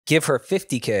give her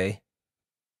 $50K,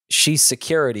 she's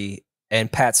security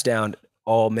and pats down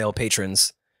all male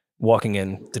patrons walking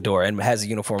in the door and has a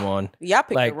uniform on. Y'all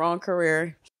picked the wrong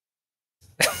career.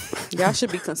 Y'all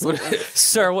should be consultants.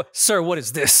 Sir, what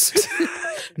is this?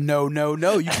 No.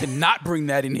 You cannot bring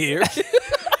that in here.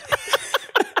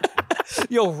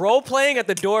 Yo, role playing at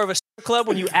the door of a club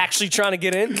when you actually trying to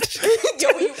get in? And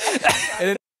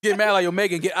then get mad like, yo,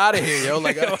 Megan, get out of here, yo.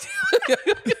 Like, No,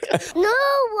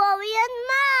 Rory and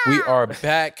Mal. We are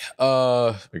back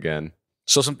again.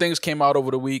 So some things came out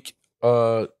over the week.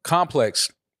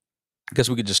 Complex. I guess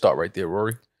we could just start right there,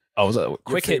 Rory. Oh, was that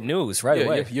quick hit news right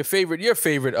away? Your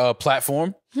favorite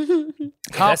platform.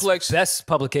 Complex, best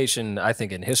publication I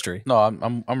think in history. No,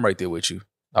 I'm right there with you.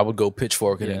 I would go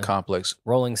Pitchfork and then Complex.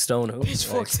 Rolling Stone.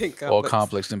 Pitchfork and Complex. Or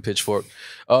Complex and Pitchfork.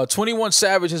 21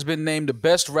 Savage has been named the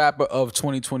best rapper of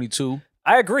 2022.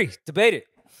 I agree. Debate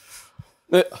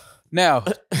it. Now,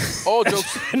 all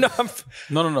jokes.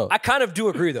 No. I kind of do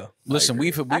agree though. Listen,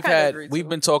 we've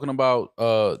been talking about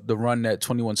the run that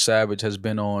 21 Savage has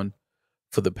been on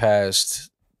for the past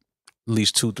at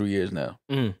least 2-3 years now.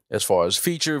 As far as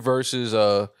feature versus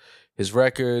his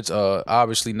records,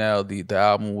 obviously now the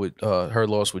album with Her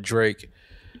Loss with Drake.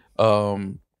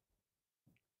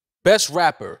 Best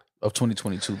rapper of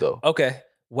 2022 though. Okay.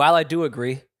 While I do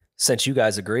agree, since you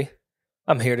guys agree,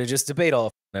 I'm here to just debate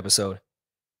all episode.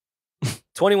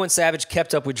 21 Savage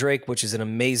kept up with Drake, which is an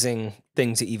amazing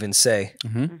thing to even say.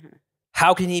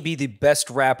 How can he be the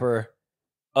best rapper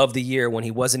of the year when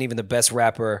he wasn't even the best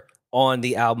rapper on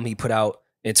the album he put out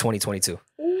in 2022?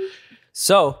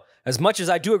 So, as much as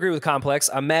I do agree with Complex,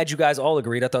 I'm mad you guys all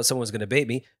agreed. I thought someone was going to debate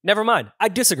me. Never mind. I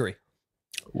disagree.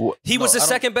 He was the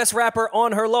second best rapper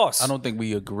on Her Loss. I don't think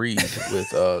we agreed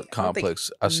with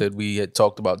Complex. I said we had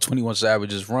talked about 21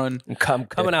 Savage's run.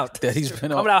 Coming out. That he's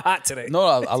been coming out hot today. No,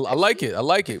 I like it. I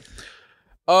like it.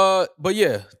 But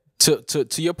yeah, to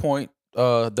your point,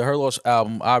 the Her Loss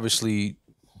album, obviously,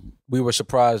 we were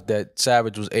surprised that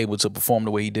Savage was able to perform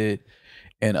the way he did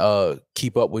and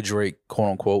keep up with Drake, quote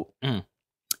unquote.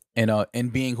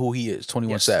 And being who he is,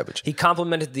 21 Savage. He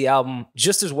complimented the album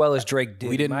just as well as Drake did.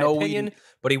 We didn't in my opinion,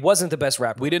 but he wasn't the best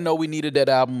rapper. We didn't know we needed that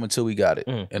album until we got it.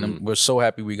 And we're so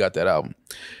happy we got that album.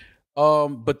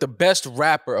 But the best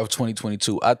rapper of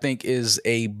 2022, I think, is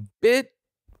a bit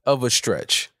of a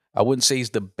stretch. I wouldn't say he's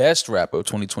the best rapper of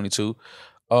 2022.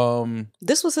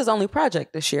 This was his only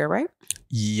project this year, right?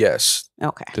 Yes.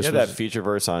 Okay. He had that feature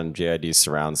verse on JID's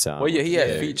surround sound. Well, yeah, he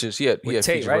had features. He had Tate,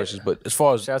 feature right? verses. But as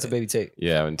far as shout out to Baby Tate.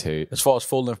 Yeah, and Tate. As far as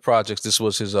full length projects, this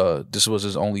was his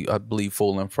only, I believe,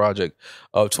 full length project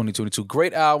of 2022.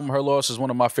 Great album. Her Loss is one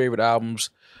of my favorite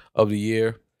albums of the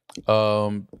year.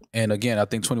 And again, I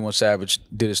think 21 Savage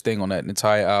did his thing on that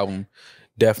entire album.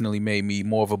 Definitely made me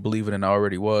more of a believer than I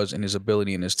already was in his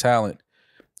ability and his talent.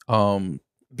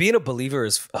 Being a believer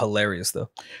is hilarious, though.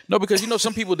 No, because,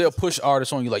 some people, they'll push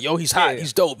artists on you like, yo, he's hot,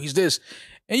 he's dope, he's this.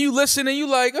 And you listen and you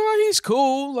like, oh, he's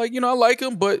cool. Like, I like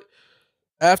him. But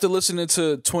after listening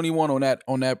to 21 on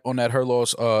that Her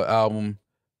Loss album,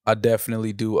 I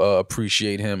definitely do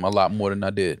appreciate him a lot more than I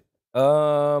did.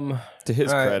 To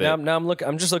his credit. Now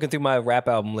I'm just looking through my rap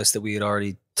album list that we had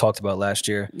already talked about last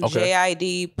year. Okay.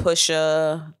 JID,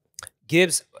 Pusha.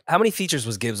 Gibbs. How many features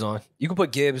was Gibbs on? You can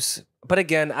put Gibbs. But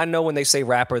again, I know when they say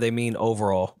rapper, they mean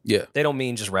overall. Yeah. They don't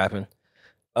mean just rapping.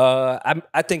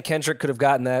 I think Kendrick could have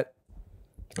gotten that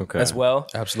as well.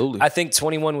 Absolutely. I think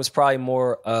 21 was probably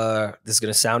more, this is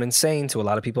going to sound insane to a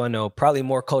lot of people I know, probably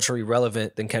more culturally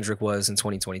relevant than Kendrick was in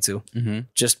 2022.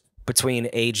 Just between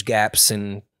age gaps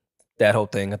and that whole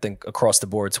thing. I think across the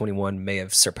board, 21 may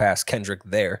have surpassed Kendrick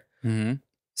there.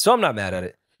 So I'm not mad at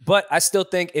it. But I still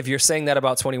think if you're saying that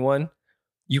about 21,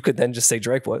 you could then just say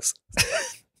Drake was.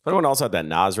 21 also had that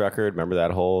Nas record. Remember that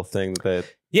whole thing that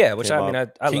which I mean,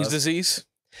 I King's love. Disease?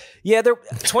 Yeah, they're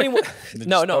 21.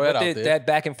 no, throw but that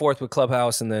back and forth with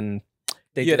Clubhouse and then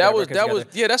they did that record was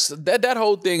together. that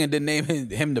whole thing, and then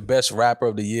naming him the best rapper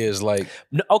of the year is like,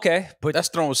 okay, but that's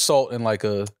throwing salt in like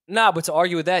a but to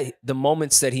argue with that, the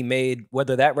moments that he made,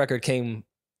 whether that record came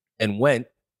and went,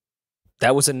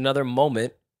 that was another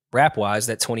moment rap wise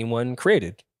that 21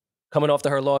 created, coming off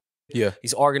the Her Loss. Yeah,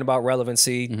 he's arguing about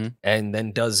relevancy, and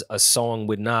then does a song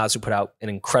with Nas, who put out an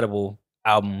incredible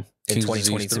album in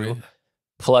 2022.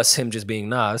 Plus him just being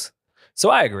Nas. So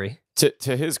I agree.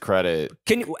 To his credit,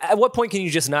 at what point can you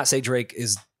just not say Drake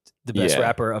is the best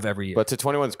rapper of every year? But to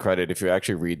 21's credit, if you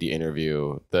actually read the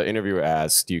interviewer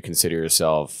asked, do you consider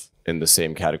yourself in the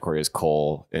same category as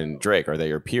Cole and Drake? Are they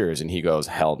your peers? And he goes,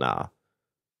 hell nah.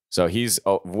 So he's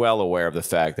well aware of the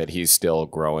fact that he's still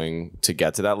growing to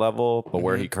get to that level, but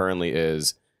where he currently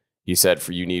is He said,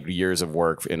 "For you need years of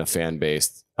work in a fan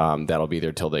base that'll be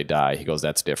there till they die." He goes,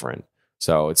 "That's different."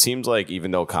 So it seems like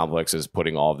even though Complex is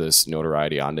putting all this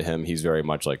notoriety onto him, he's very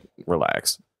much like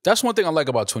relaxed. That's one thing I like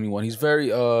about 21. He's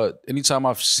very anytime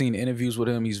I've seen interviews with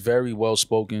him, he's very well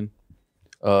spoken.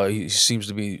 He seems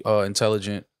to be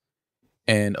intelligent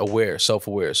and aware,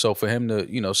 self-aware. So for him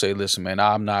to, say, listen, man,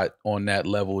 I'm not on that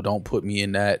level. Don't put me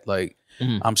in that. Like,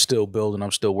 I'm still building.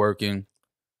 I'm still working.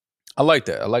 I like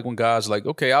that. I like when guys are like,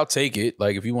 okay, I'll take it.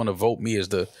 Like, if you want to vote me as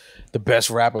the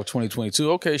best rapper of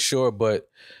 2022, okay, sure. But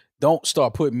don't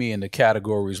start putting me in the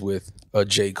categories with a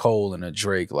J. Cole and a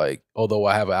Drake. Like, although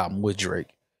I have an album with Drake,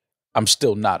 I'm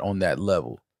still not on that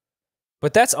level.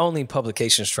 But that's only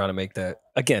publications trying to make that.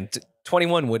 Again,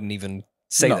 21 wouldn't even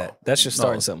say that. That's just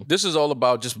starting something. This is all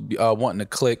about just wanting to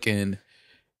click and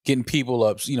getting people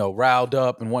up, riled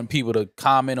up and wanting people to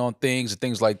comment on things and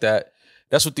things like that.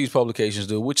 That's what these publications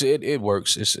do, which it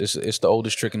works. It's the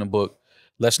oldest trick in the book.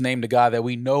 Let's name the guy that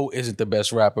we know isn't the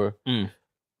best rapper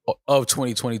of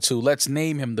 2022. Let's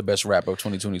name him the best rapper of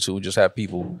 2022 and just have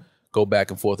people go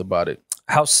back and forth about it.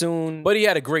 How soon? But he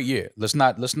had a great year. Let's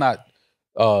not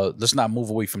move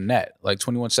away from that. Like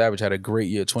 21 Savage had a great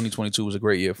year. 2022 was a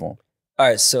great year for him. All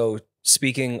right. So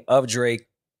speaking of Drake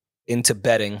into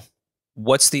betting,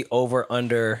 what's the over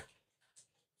under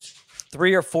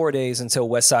 3 or 4 days until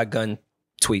Westside Gunn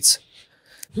tweets?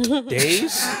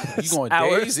 Days? You going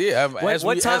Hours? days? Yeah.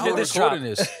 What time did this drop?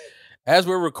 As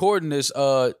we're recording this,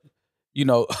 Westside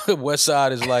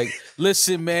is like,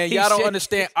 listen, man, y'all don't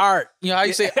understand art. You know how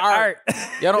you say art?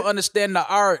 Y'all don't understand the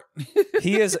art.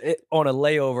 He is on a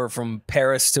layover from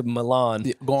Paris to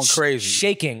Milan. Going crazy.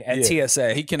 Shaking at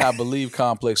TSA. He cannot believe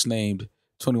Complex named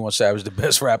 21 Savage the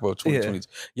best rapper of 2020.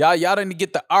 Yeah. Y'all didn't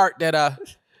get the art that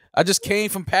I just came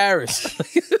from Paris.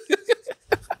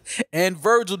 And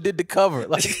Virgil did the cover.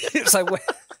 Like, it's like, wait.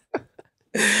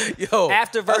 Yo,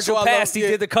 after Virgil passed, he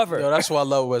did the cover. Yo, that's why I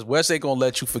love Wes. Wes ain't gonna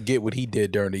let you forget what he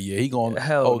did during the year. He gonna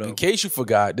no. In case you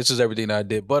forgot, this is everything I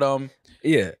did. But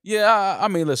yeah. I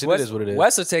mean, listen, Wes, it is what it is.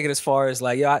 Wes will take it as far as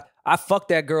like, yo, I fucked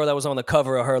that girl that was on the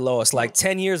cover of Her Loss like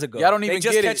 10 years ago. Y'all don't even they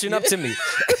just get catching it. up to me.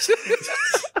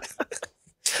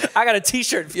 I got a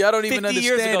T-shirt. Y'all don't even 50 understand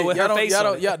years ago it. with her face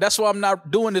on it. Yeah, that's why I'm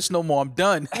not doing this no more. I'm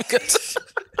done.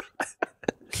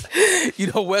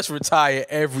 Wes retire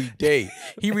every day.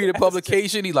 He read a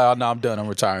publication. He like, oh no, I'm done. I'm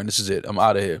retiring. This is it. I'm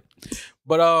out of here.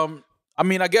 But I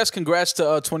mean, I guess congrats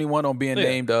to 21 on being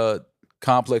named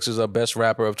Complex's best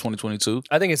rapper of 2022.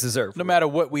 I think it's deserved. No matter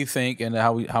what we think and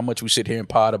how much we sit here and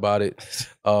pod about it,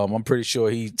 I'm pretty sure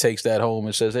he takes that home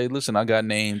and says, hey, listen, I got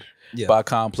named by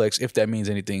Complex, if that means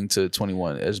anything to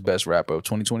 21 as best rapper of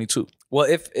 2022. Well,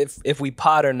 if we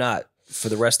pod or not for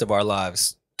the rest of our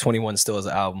lives, 21 still has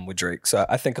an album with Drake, so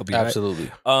I think he'll be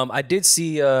absolutely. Right. I did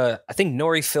see. I think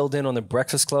NORE filled in on the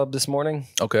Breakfast Club this morning.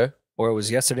 Okay, or it was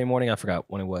yesterday morning. I forgot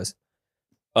when it was.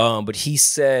 But he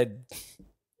said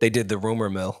they did the rumor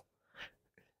mill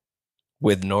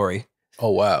with NORE. Oh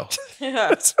wow,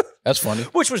 that's funny.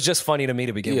 Which was just funny to me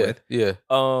to begin with. Yeah.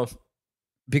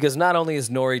 Because not only is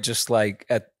NORE just like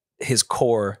at his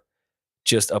core,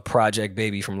 just a project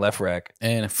baby from Left Rack,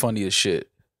 and funny as shit.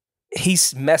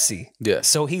 He's messy. Yeah.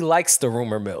 So he likes the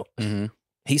rumor mill. Mm-hmm.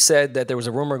 He said that there was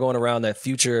a rumor going around that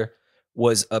Future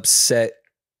was upset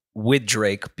with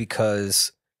Drake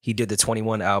because he did the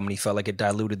 21 album and he felt like it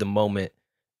diluted the moment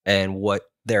and what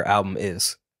their album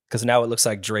is. Because now it looks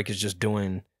like Drake is just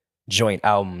doing joint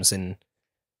albums and,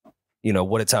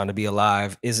 What a Time to Be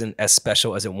Alive isn't as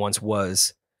special as it once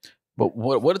was. But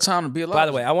what a time to be alive. By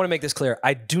the way, I want to make this clear.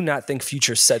 I do not think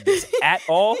Future said this at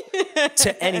all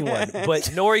to anyone.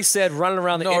 But NORE said running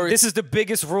around this is the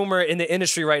biggest rumor in the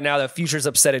industry right now that Future's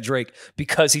upset at Drake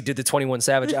because he did the 21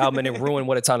 Savage album and it ruined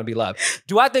What a Time to Be Alive.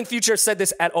 Do I think Future said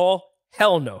this at all?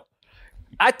 Hell no.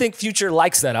 I think Future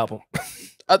likes that album.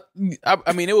 I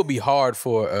mean, it would be hard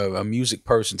for a music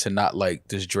person to not like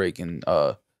this Drake and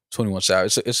 21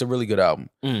 Savage. It's a really good album.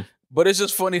 But it's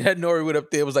just funny that NORE went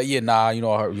up there was like, yeah, nah,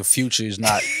 your Future is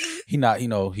not,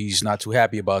 he's not too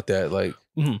happy about that. Like,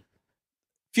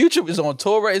 Future is on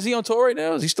tour, right? Is he on tour right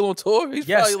now? Is he still on tour? He's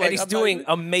yes, probably like, and he's doing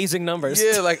amazing numbers.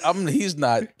 Yeah, like he's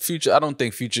not Future. I don't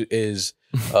think Future is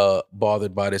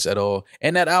bothered by this at all.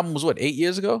 And that album was what, 8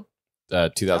 years ago?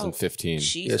 2015.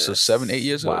 Yeah, so 7, 8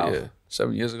 years ago. Wow. Yeah.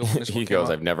 7 years ago. He goes,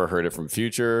 I've never heard it from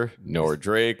Future, nor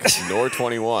Drake, nor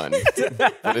 21.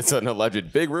 But it's an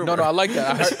alleged big rumor. No, I like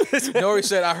that. NORE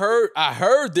said, I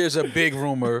heard there's a big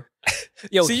rumor.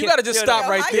 Yo, see, you got to just stop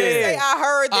right there. I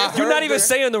heard You're not even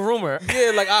saying the rumor.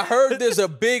 Yeah, like I heard there's a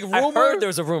big rumor. I heard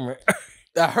there's a rumor.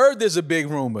 I heard there's a big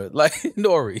rumor. Like,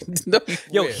 Nori.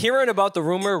 Yo, hearing about the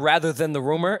rumor rather than the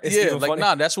rumor is even like, funny.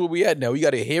 nah, that's where we at now. You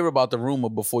got to hear about the rumor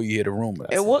before you hear the rumor.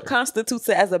 And what constitutes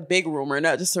it as a big rumor,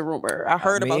 not just a rumor? I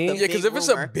heard about the Yeah, because if it's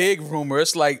a big rumor,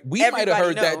 it's like, we might have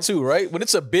heard that too, right? When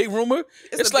it's a big rumor,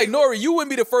 it's like, Nori, you wouldn't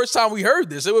be the first time we heard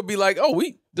this. It would be like, oh,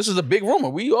 this is a big rumor.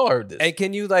 We all heard this. And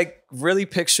can you like really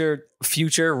picture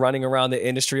Future running around the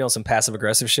industry on some passive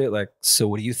aggressive shit? Like, so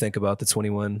what do you think about the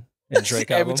 21 and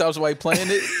Drake album? Every time somebody playing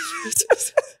it.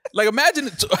 Like, imagine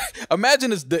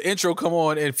it's the intro come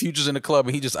on and Future's in the club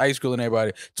and he just ice grilling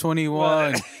everybody.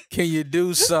 21, can you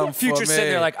do something for me? Future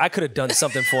sitting there like, I could have done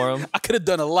something for him. I could have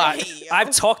done a lot.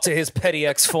 I've talked to his petty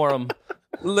ex for him.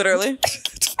 Literally.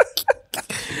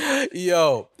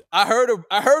 Yo, I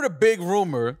heard a big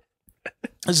rumor.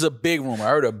 This is a big rumor. I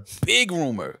heard a big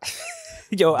rumor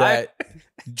Yo, that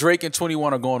Drake and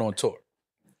 21 are going on tour.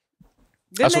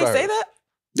 Didn't they say that?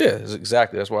 Yeah,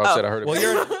 exactly. That's why I said I heard it.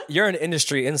 Well, you're an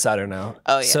industry insider now.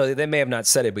 Oh, yeah. So they may have not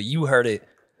said it, but you heard it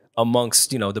amongst,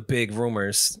 the big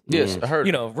rumors. Yes, I heard.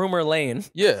 Rumor lane.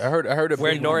 Yeah, I heard a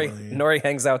where big rumor. Nori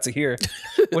hangs out to hear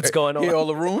what's going on. Hear all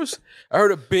the rumors. I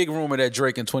heard a big rumor that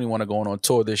Drake and 21 are going on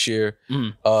tour this year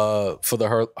for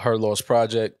the Her Loss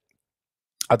project.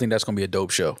 I think that's gonna be a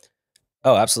dope show.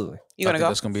 Oh, absolutely. You want to go?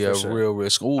 That's gonna be a real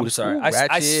risk. Ooh, I'm sorry.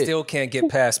 I still can't get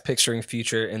past picturing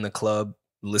Future in the club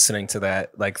listening to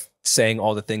that, like saying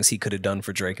all the things he could have done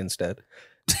for Drake instead.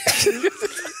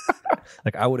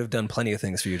 Like, I would have done plenty of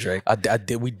things for you, Drake. I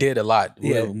did. We did a lot.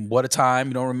 Yeah. What a time.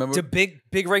 You don't remember? Do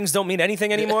big rings don't mean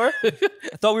anything anymore? I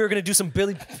thought we were gonna do some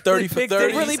 30 for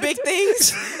 30. Really big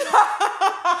things.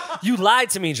 You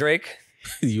lied to me, Drake.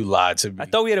 You lied to me. I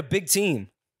thought we had a big team.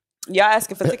 Y'all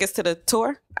asking for tickets to the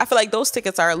tour? I feel like those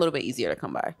tickets are a little bit easier to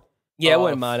come by. Yeah, I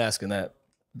wouldn't mind asking that.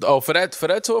 Oh, for that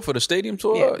tour, for the stadium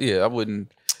tour? Yeah, I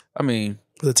wouldn't. I mean,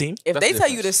 for the team? If they tell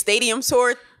you the stadium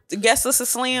tour, the guest list is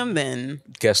slammed, then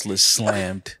guest list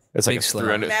slammed. It's like a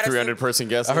 300 person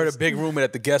guest list. I heard a big rumor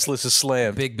that the guest list is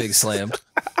slammed. Big slammed.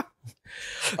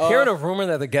 Hearing a rumor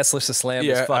that the guest list is slammed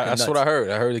is fucking that's nuts. what I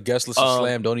heard. I heard the guest list is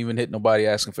slammed. Don't even hit nobody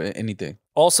asking for anything.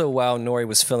 Also, while Nori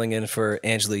was filling in for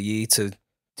Angela Yee to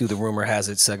do the rumor has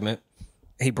it segment,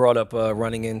 he brought up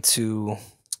running into,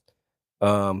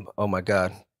 oh my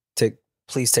God,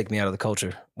 please take me out of the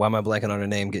culture. Why am I blanking on her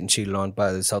name? Getting cheated on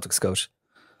by the Celtics coach.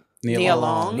 Nia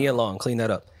Long. Nia Long, clean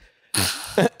that up.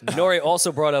 Nori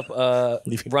also brought up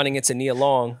running into Nia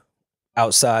Long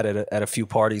outside at a few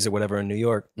parties or whatever in New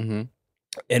York,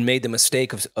 and made the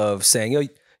mistake of saying, yo,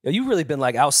 you really been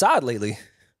like outside lately.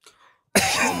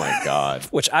 Oh my God.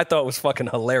 Which I thought was fucking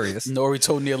hilarious. Nori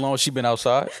told Nia Long she been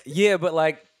outside. Yeah, but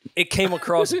like it came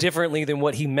across differently than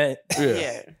what he meant.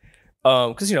 Yeah.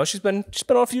 Because she's been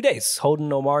on a few dates holding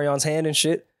Omarion's hand and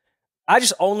shit. I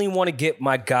just only want to get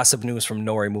my gossip news from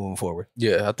Nori moving forward.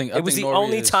 Yeah, I think it was the Nori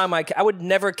only time I would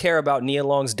never care about Nia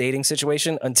Long's dating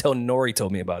situation until Nori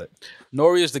told me about it.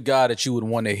 Nori is the guy that you would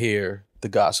want to hear the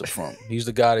gossip from. He's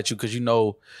the guy that because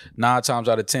 9 times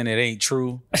out of 10 it ain't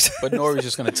true, but Nori's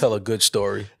just gonna tell a good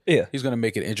story. Yeah, he's gonna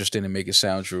make it interesting and make it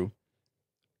sound true.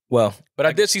 Well, but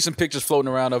I did see some pictures floating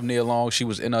around of Nia Long. She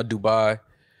was in Dubai.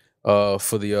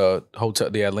 For the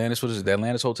hotel, the Atlantis. What is it? The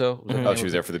Atlantis Hotel. Oh, she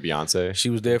was there for the Beyonce. She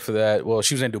was there for that. Well,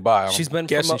 she was in Dubai. She's been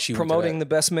promoting the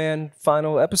Best Man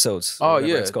final episodes. Oh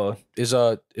yeah, it's called. Is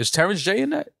Terrence J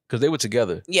in that? Because they were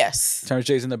together. Yes, Terrence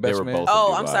J's in the Best Man.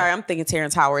 Oh, I'm sorry. I'm thinking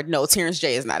Terrence Howard. No, Terrence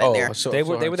J is not in there. So, they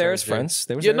were there as friends.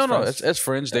 They were as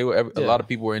friends. They were. A lot of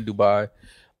people were in Dubai.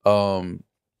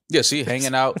 Yeah, see,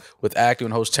 hanging out with actor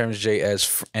and host Terrence J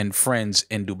and friends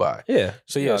in Dubai. Yeah.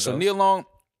 So Nia Long.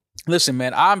 Listen,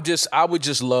 man, I would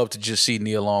just love to just see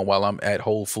Nia Long while I'm at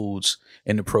Whole Foods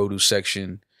in the produce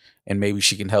section, and maybe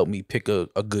she can help me pick a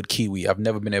good kiwi. I've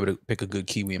never been able to pick a good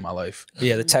kiwi in my life.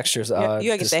 Yeah, the texture's odd.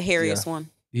 You gotta get the hairiest one.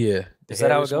 Yeah. Is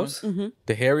that how it goes? Mm-hmm.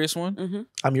 The hairiest one? Mm-hmm.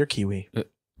 I'm your kiwi.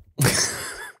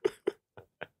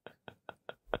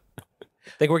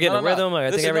 Think we're getting a rhythm.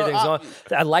 I think everything's on.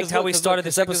 I liked how we started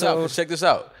this episode. Check this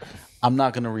out. I'm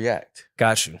not gonna react.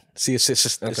 Got you. See, it's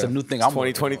a new thing. I'm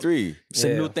 2023. It's a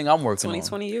new thing I'm working on.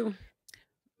 2020 you.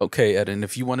 Okay, Ed, and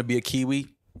if you want to be a kiwi,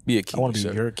 be a kiwi. I want to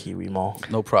be your kiwi, Mal.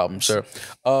 No problem, sir.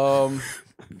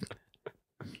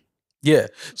 Yeah.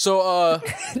 So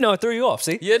no, it threw you off.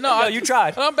 See? Yeah, no, you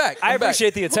tried. I'm back. I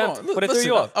appreciate the attempt, but it threw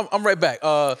you off. I'm right back.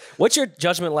 What's your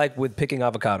judgment like with picking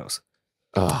avocados?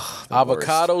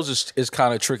 Avocados is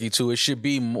kind of tricky too. It should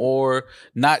be more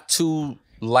not too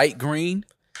light green.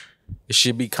 It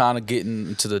should be kind of getting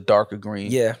into the darker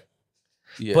green. Yeah.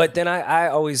 But then I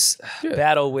always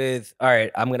battle with, all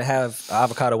right, I'm going to have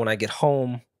avocado when I get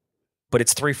home, but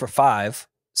it's 3 for $5.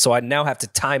 So I now have to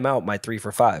time out my 3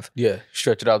 for $5. Yeah,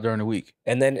 stretch it out during the week.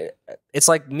 And then it's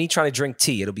like me trying to drink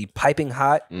tea. It'll be piping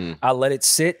hot. I'll let it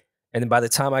sit. And then by the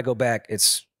time I go back,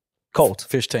 it's cold.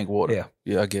 Fish tank water.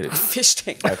 Yeah, I get it. Fish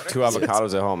tank. I have 2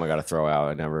 avocados at home I got to throw out.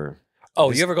 I never. Oh,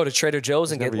 you ever go to Trader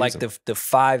Joe's and get like the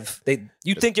 5?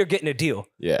 You think you're getting a deal.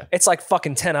 Yeah. It's like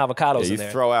fucking 10 avocados You in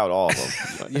there. throw out all of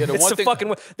them. Yeah, the It's one the thing,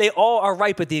 fucking they all are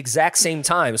ripe at the exact same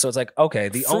time. So it's like, okay,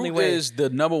 the fruit only way is the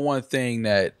number one thing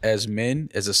that as men,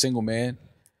 as a single man,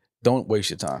 don't waste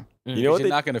your time. You know what You're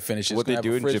not going to finish it. What they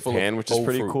do in Japan, which is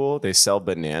pretty cool, they sell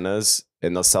bananas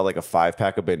and they'll sell like a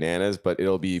 5-pack of bananas, but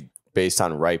it'll be based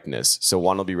on ripeness. So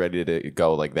one will be ready to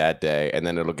go like that day, and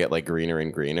then it'll get like greener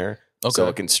and greener. Okay. So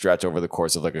it can stretch over the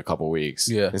course of like a couple weeks.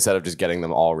 Yeah. Instead of just getting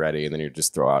them all ready and then you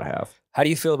just throw out half. How do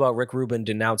you feel about Rick Rubin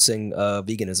denouncing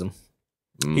veganism?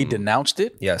 He denounced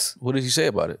it? Yes. What did he say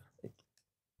about it?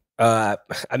 I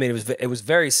mean, it was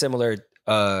very similar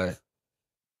to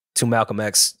Malcolm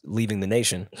X leaving the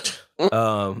nation.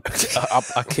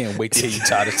 I can't wait till you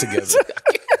tie this together.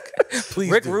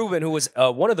 Please Rick Rubin, who was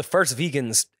one of the first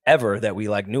vegans ever that we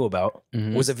like knew about,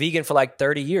 was a vegan for like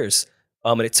 30 years.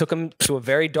 And it took him to a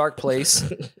very dark place.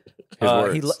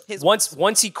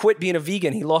 Once he quit being a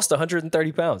vegan, he lost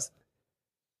 130 pounds.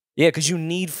 Yeah, because you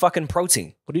need fucking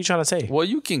protein. What are you trying to say? Well,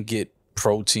 you can get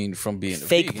protein from being a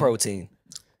Fake vegan. protein.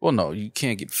 Well, no, you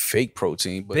can't get fake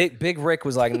protein. But Big Rick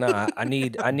was like, nah, I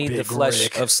need the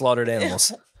flesh of slaughtered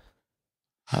animals.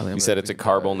 He said it's a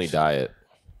carb-only diet.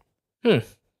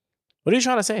 What are you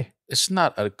trying to say? It's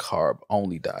not a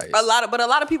carb-only diet. A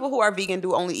lot of people who are vegan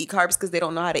do only eat carbs because they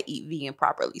don't know how to eat vegan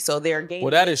properly. So they're gaining.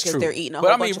 Well, that is true. They're eating a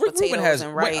whole bunch of Rick Rubin potatoes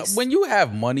and rice. When you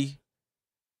have money,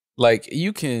 like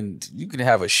you can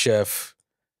have a chef.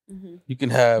 You can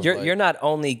have. You're not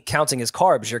only counting his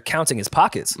carbs, you're counting his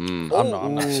pockets. I'm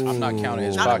not counting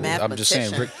his Not a pockets. I'm just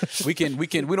saying, mathematician.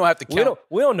 Rick. We don't have to count.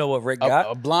 We don't know what Rick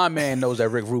got. A blind man knows that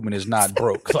Rick Rubin is not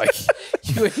broke. Like,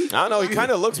 I don't know. He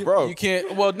kind of looks broke. you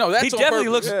can't. Well, no, that's He on definitely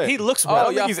purpose. looks. He looks. I Broke.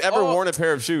 don't think he's ever worn a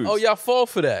pair of shoes. Oh, y'all fall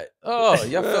for that. Oh,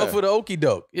 y'all fell for the okie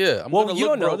doke. Yeah. I'm Well, gonna you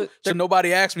look don't know broke, that- so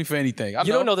nobody asks me for anything.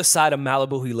 You don't know the side of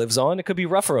Malibu he lives on. It could be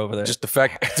rougher over there. Just the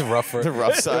fact the rougher, The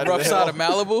rough side. the rough side of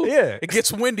Malibu. Yeah. It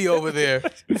gets windy over there.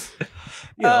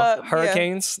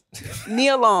 hurricanes.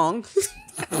 Nia Long.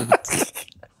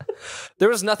 There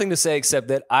was nothing to say except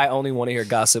that I only want to hear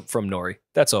gossip from Nori.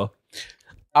 That's all.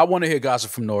 I want to hear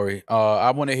gossip from Nori.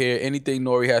 I want to hear anything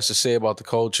Nori has to say about the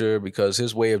culture because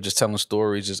his way of just telling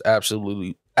stories is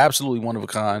absolutely one of a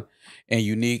kind and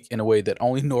unique in a way that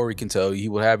only Nori can tell you. He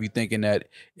will have you thinking that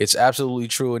it's absolutely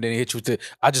true, and then he hit you with the,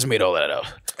 I just made all that up.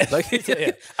 Like, I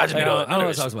just made all that up. I don't know what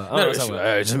I'm talking about. I don't know what I'm talking about.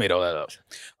 I just made all that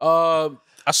up.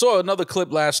 I saw another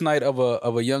clip last night of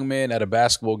a young man at a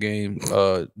basketball game,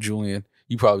 Julian.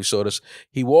 You probably saw this.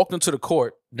 He walked into the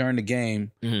court during the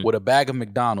game with a bag of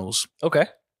McDonald's. Okay.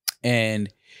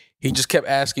 And he just kept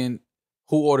asking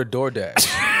who ordered DoorDash.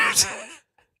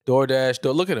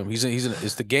 Look at him.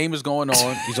 It's the game is going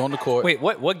on. He's on the court. Wait,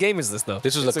 what game is this though?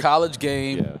 This was a college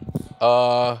game.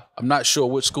 Yeah. I'm not sure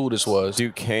which school this was.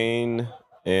 Duquesne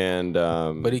and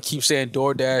But he keeps saying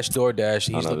DoorDash.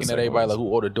 He's looking at everybody like who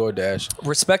ordered DoorDash.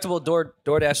 Respectable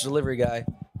DoorDash delivery guy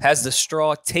has the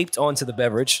straw taped onto the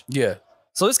beverage. Yeah.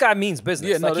 So this guy means business.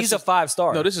 Yeah, no, like he's a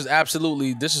 5-star. No, this is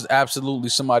absolutely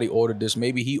somebody ordered this.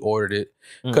 Maybe he ordered it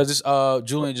because it's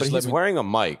Julian just but let he's me. wearing a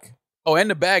mic. Oh, and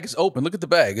the bag is open. Look at the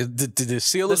bag. The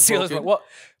seal is broken. Well,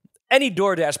 any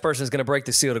DoorDash person is going to break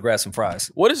the seal to grab some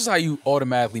fries. Well, this is how you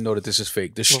automatically know that this is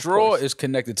fake. The straw is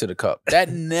connected to the cup. That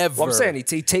never. Well, I'm saying he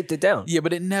taped it down. Yeah,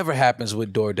 but it never happens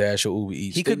with DoorDash or Uber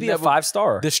Eats. He could be a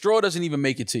 5-star. The straw doesn't even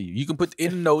make it to you. You can put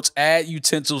in notes, add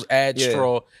utensils, add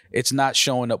straw. It's not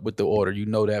showing up with the order. You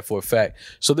know that for a fact.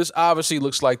 So this obviously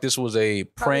looks like this was a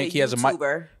prank. He has a mic.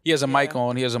 He has a mic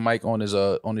on. He has a mic on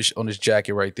his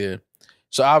jacket right there.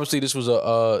 So obviously this was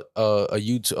a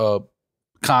YouTube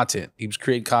content. He was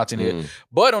creating content here.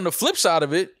 But on the flip side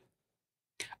of it,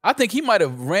 I think he might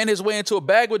have ran his way into a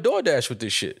bag with DoorDash with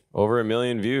this shit. Over 1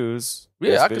 million views.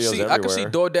 Yeah, I There's could videos see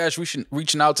everywhere. DoorDash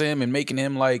reaching out to him and making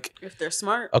him like If they're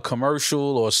smart. a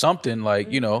commercial or something like,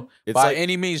 It's by like-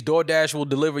 any means DoorDash will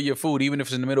deliver your food even if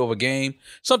it's in the middle of a game,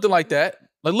 something like that.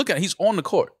 Like look at it, he's on the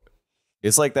court.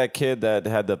 It's like that kid that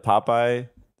had the Popeye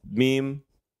meme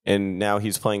and now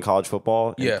he's playing college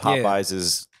football. And Yeah. Popeyes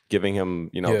is giving him,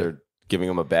 they're giving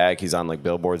him a bag. He's on like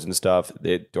billboards and stuff.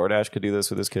 DoorDash could do this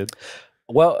with his kid.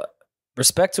 Well,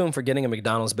 respect to him for getting a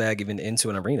McDonald's bag even into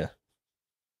an arena.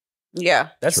 Yeah.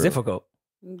 That's True. difficult.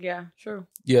 Yeah, true.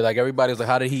 Yeah, like everybody's like,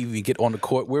 how did he even get on the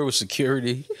court? Where was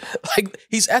security? Like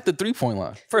he's at the 3-point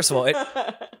line. First of all,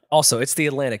 also it's the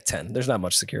Atlantic 10. There's not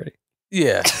much security.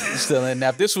 Yeah, still in. Now,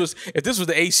 if this was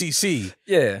the ACC,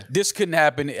 Yeah. this couldn't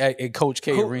happen at Coach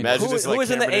K Arena. Imagine this Who like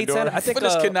was in the Cameron A10? Indoor. I think But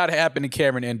this could not happen in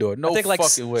Cameron Indoor. No I think like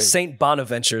fucking way. St.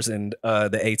 Bonaventure's in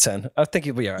the A10. I think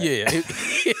he'll be all right. Yeah.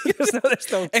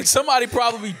 There's no And somebody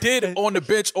probably did on the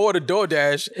bench or the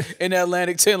DoorDash in the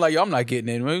Atlantic 10. Like, yo, I'm not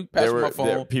getting in. Man. Pass my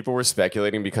phone. People were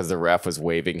speculating because the ref was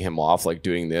waving him off, like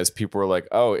doing this. People were like,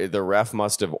 "Oh, the ref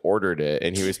must have ordered it,"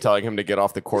 and he was telling him to get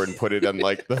off the court and put it in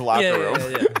like the locker room.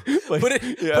 Yeah. Put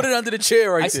it under the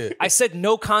chair right there. I said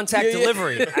no contact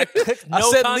delivery. I clicked no I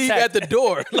said contact. leave at the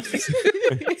door.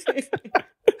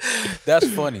 That's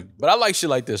funny. But I like shit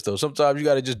like this, though. Sometimes you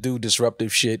got to just do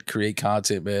disruptive shit, create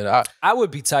content, man. I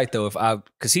would be tight, though,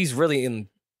 because he's really in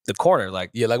the corner.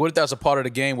 Like, Yeah, like what if that was a part of the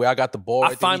game where I got the ball?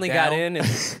 I finally got in, and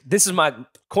this is my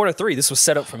corner 3. This was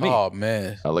set up for me. Oh,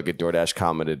 man. I look at DoorDash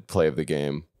commented play of the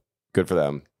game. Good for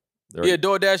them. Yeah,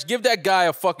 DoorDash, give that guy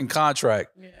a fucking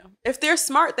contract. Yeah. If they're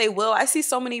smart, they will. I see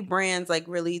so many brands like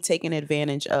really taking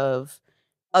advantage of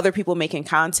other people making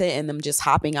content and them just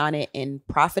hopping on it and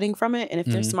profiting from it. And if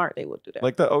they're smart, they will do that.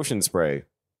 Like the Ocean Spray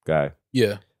guy.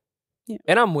 Yeah.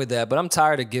 And I'm with that, but I'm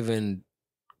tired of giving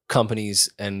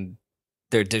companies and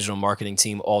their digital marketing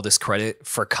team all this credit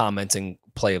for commenting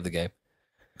play of the game.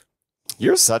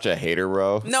 You're such a hater,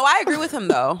 bro. No, I agree with him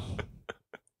though.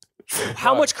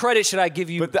 How much credit should I give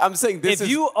you? But I'm saying this if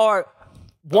is you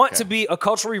want to be a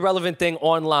culturally relevant thing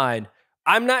online,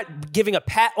 I'm not giving a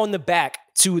pat on the back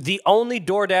to the only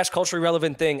DoorDash culturally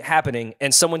relevant thing happening,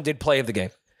 and someone did play of the game.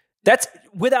 That's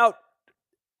without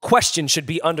question should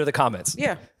be under the comments.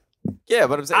 Yeah. Yeah,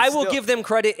 but I'm saying I will give them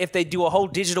credit if they do a whole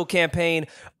digital campaign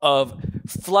of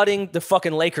flooding the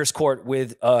fucking Lakers court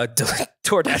with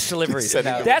DoorDash deliveries.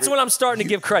 That's when I'm starting to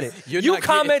give credit. You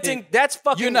commenting, that's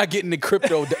fucking... You're not getting the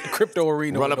crypto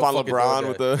arena. run up on LeBron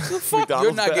with the McDonald's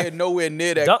You're not bag. getting nowhere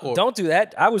near that court. Don't do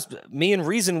that. Me and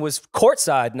Reason was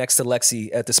courtside next to Lexi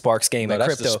at the Sparks game No, at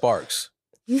that's Crypto. the Sparks.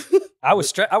 I was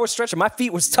stretching. My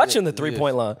feet was touching the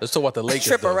 3-point line. Let's talk about the Lakers.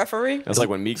 Trip a though. referee. That's like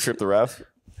when Meek tripped the ref.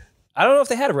 I don't know if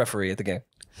they had a referee at the game.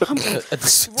 Rory.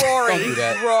 Don't do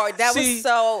that. Rory. That See- was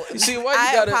so... see, why you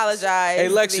I gotta- apologize. Hey,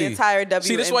 Lexi. To the entire WNBA.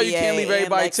 See, that's why you can't leave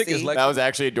everybody and tickets, Lexi. Lexi. That was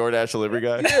actually a DoorDash delivery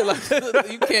guy. Yeah, like,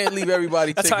 you can't leave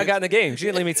everybody That's tickets. how I got in the game. She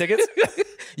didn't leave me tickets.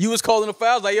 You was calling the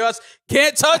fouls like, yo,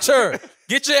 can't touch her.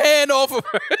 Get your hand off of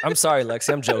her. I'm sorry,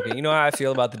 Lexi. I'm joking. You know how I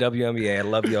feel about the WNBA. I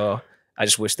love y'all. I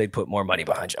just wish they'd put more money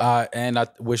behind y'all. And I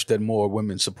wish that more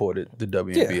women supported the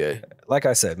WNBA. Like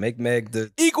I said, make Meg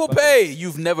the... Equal pay.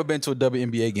 You've never been to a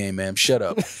WNBA game, ma'am. Shut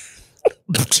up.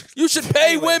 You should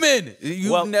pay women.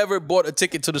 You've never bought a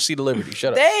ticket to the Seat of Liberty.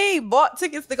 Shut up. They bought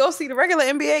tickets to go see the regular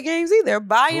NBA games either.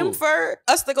 Buy them for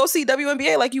us to go see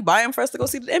WNBA like you buy them for us to go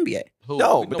see the NBA.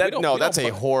 No, but that's a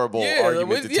horrible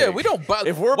argument to take. We don't buy.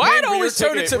 If we're why paying don't for we your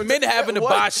turn it ticket, to men having to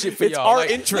what? buy shit for It's y'all? our Like,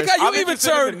 interest. Look how I'm you even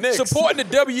interested in turn the Knicks. supporting the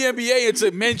WNBA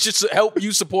into men should help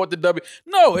you support the W.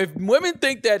 No, if women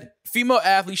think that female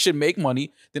athletes should make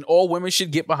money, then all women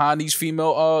should get behind these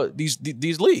female these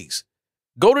leagues.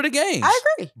 Go to the games. I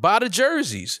agree. Buy the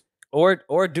jerseys.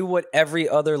 Or do what every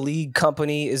other league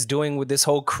company is doing with this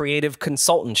whole creative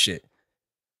consultant shit.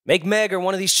 Make Meg or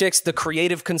one of these chicks the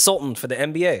creative consultant for the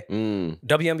NBA.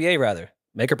 WNBA, rather.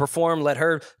 Make her perform. Let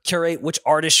her curate which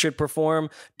artist should perform.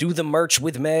 Do the merch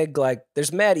with Meg. Like,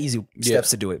 there's mad easy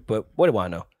steps to do it. But what do I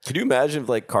know? Could you imagine if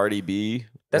like Cardi B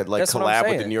had like that's what I'm collab with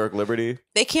saying. the New York Liberty?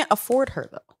 They can't afford her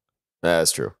though.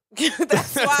 That's true.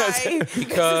 That's why this is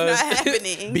not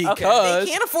happening. Because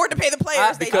they can't afford to pay the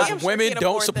players. They damn because sure women can't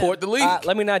don't afford support them. the league.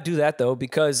 Let me not do that, though,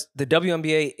 because the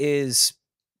WNBA is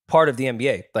part of the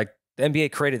NBA. Like, the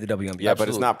NBA created the WNBA. Yeah, but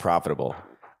it's not profitable.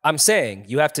 I'm saying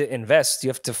you have to invest. You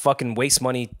have to fucking waste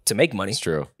money to make money. It's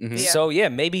true. Yeah. So, yeah,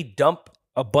 maybe dump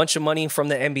a bunch of money from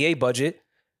the NBA budget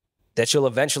that you'll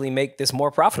eventually make this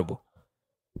more profitable.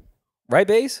 Right,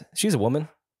 Baze? She's a woman.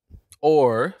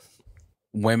 Or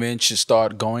women should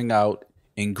start going out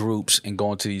in groups and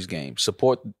going to these games.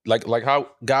 Support like how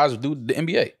guys do the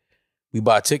NBA. We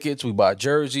buy tickets, we buy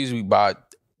jerseys, we buy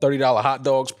 $30 hot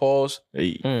dogs. Pause.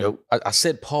 Hey, Mm. nope. I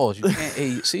said pause. You can't.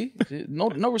 Hey, see, no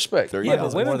respect. $30. Yeah,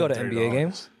 but women go to NBA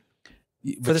games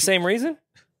for the same reason.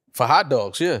 For hot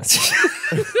dogs, yeah,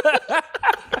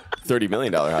 $30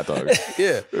 million hot dogs.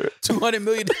 yeah, $200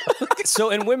 million. So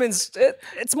in women's,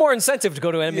 it's more incentive to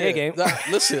go to an NBA game. Nah,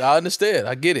 listen, I understand.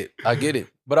 I get it. But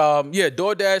yeah,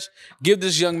 DoorDash, give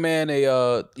this young man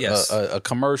a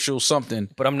commercial, something.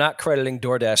 But I'm not crediting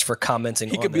DoorDash for commenting.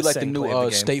 He on could be the like the same new play of the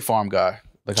game. State Farm guy.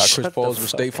 Like how Chris Paul's with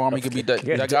State Farm, he could be that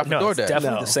guy for No, it's DoorDash.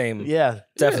 definitely the same. Yeah.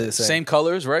 Definitely the same. Same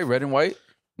colors, right? Red and white.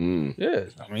 Mm. Yeah,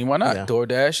 I mean, why not? Yeah.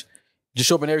 DoorDash. Just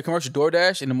show up in every commercial.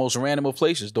 Doordash in the most random of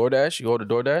places. Doordash, you go to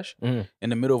Doordash in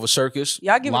the middle of a circus.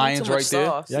 Y'all giving lions him too much right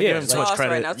sauce. there. Y'all giving him too much Sauce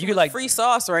credit. right now. You You could, like like- free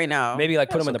sauce right now. Maybe like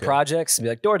put them in the okay. projects and be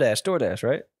like DoorDash,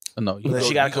 right? No, you But then go-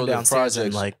 she gotta you come go to the downstairs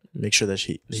and projects. like make sure that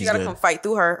he's She gotta good. come fight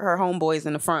through her homeboys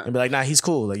in the front. And be like, nah, he's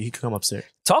cool. Like he can come upstairs.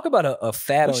 Talk about a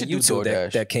fad We on should do YouTube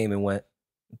DoorDash. that came and went.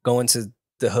 Going to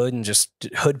the hood and just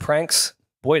hood pranks.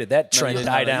 Boy, did that trend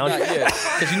die down.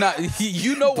 Because you're not,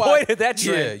 you know why. Boy, did that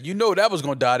trend. Yeah, you know that was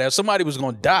gonna die down. Somebody was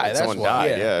gonna die. That's Someone why.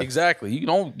 died, yeah. Exactly.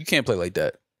 You can't play like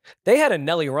that. They had a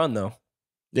Nelly run though.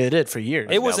 They did for years.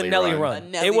 It was a Nelly Nelly run. run. A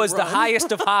Nelly It was the run.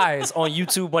 highest of highs on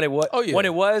YouTube when it was. Oh, yeah. When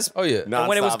it was. Oh yeah. And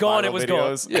when it was Nonstop gone, it viral was gone.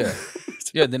 videos.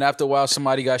 Yeah. Yeah. Then after a while,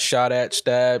 somebody got shot at,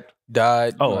 stabbed,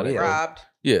 died. Oh, You know, yeah. Robbed.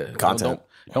 Yeah. Content.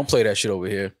 Don't play that shit over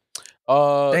here.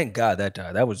 Thank God that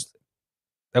died. That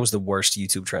was the worst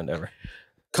YouTube trend ever.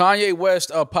 Kanye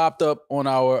West popped up on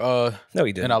our No,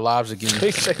 he didn't. in our lives again.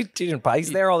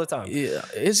 He's there all the time. Yeah,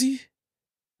 is he?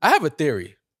 I have a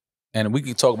theory, and we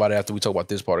can talk about it after we talk about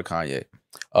this part of Kanye.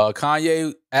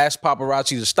 Kanye asked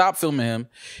paparazzi to stop filming him.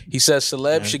 He says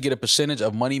celebs should get a percentage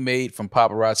of money made from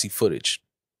paparazzi footage.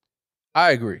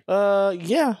 I agree.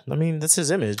 Yeah. I mean, that's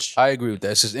his image. I agree with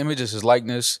that. It's his image, it's his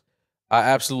likeness. I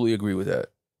absolutely agree with that.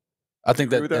 I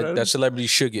think Agree that with that, that celebrity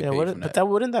should get yeah, paid from but that.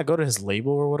 wouldn't that go to his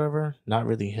label or whatever? Not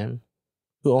really him.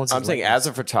 Who owns? I'm his saying, label? as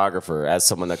a photographer, as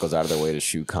someone that goes out of their way to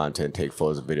shoot content, take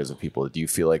photos and videos of people, do you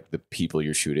feel like the people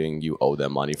you're shooting, you owe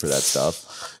them money for that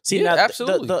stuff? See, Yeah, now,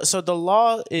 absolutely. So the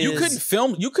law is You couldn't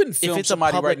film it's a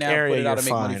somebody right public now area, and put it out and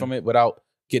you're make money fine. from it without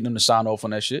getting them to sign off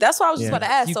on that shit. That's what I was just Yeah. about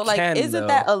to ask. You So like, can, isn't though.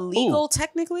 that illegal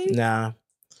technically? Nah,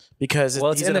 because Well,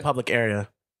 it's he's in in a the- public area.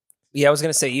 Yeah, I was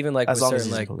gonna say even like As with long as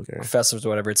certain he's in like public area. professors or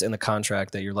whatever, it's in the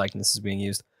contract that your likeness is being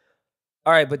used.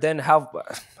 All right, but then how?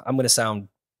 I'm gonna sound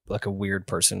like a weird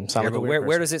person. Sound here, like a but weird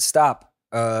where person. does it stop?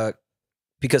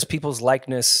 Because people's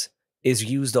likeness is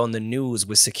used on the news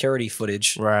with security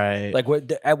footage. Right. Like,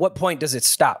 at what point does it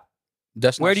stop?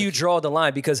 That's not Where do you draw the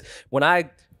line? Because when I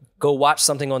go watch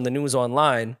something on the news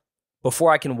online,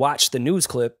 before I can watch the news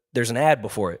clip, there's an ad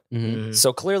before it. Mhm.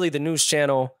 So clearly the news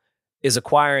channel is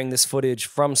acquiring this footage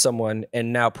from someone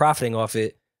and now profiting off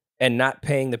it and not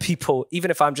paying the people.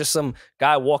 Even if I'm just some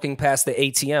guy walking past the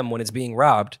ATM when it's being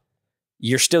robbed,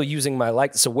 you're still using my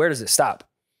likeness. So where does it stop?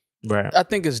 Right. I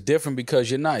think it's different because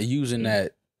you're not using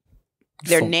that.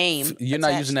 Their name. You're not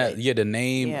attached using to that. it. Yeah, the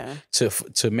name Yeah.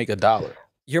 to make a dollar.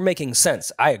 You're making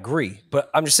sense. I agree. But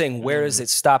I'm just saying, where does it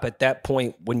stop at that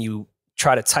point when you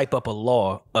try to type up a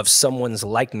law of someone's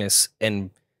likeness and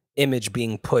image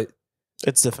being put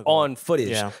It's difficult. on footage?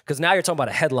 Yeah. Because now you're talking about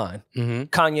a headline. Mm-hmm.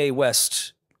 Kanye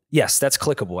West. Yes, that's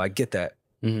clickable. I get that.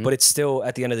 Mhm. But it's still,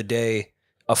 at the end of the day,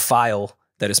 a file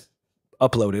that is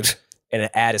uploaded and an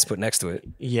ad is put next to it.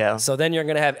 Yeah. So then you're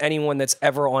going to have anyone that's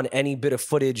ever on any bit of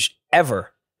footage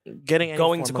ever. Getting any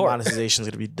Going form to of court. monetization is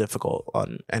going to be difficult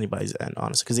on anybody's end,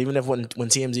 honestly. Because even if when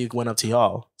TMZ went up to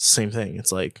y'all, same thing.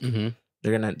 It's like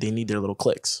Mm-hmm. they need their little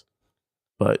clicks,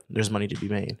 but there's money to be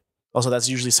made. Also, that's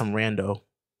usually some rando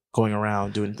going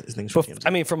around doing things for But, TMZ.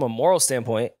 I mean, from a moral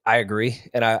standpoint, I agree.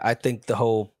 And I think the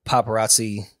whole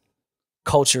paparazzi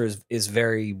culture is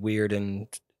very weird and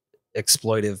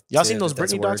exploitive. y'all to- seen those if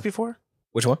that's a Britney docs word. before?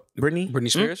 Which one? Britney? Britney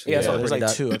Spears. Yeah, I saw Yeah. the There's Britney like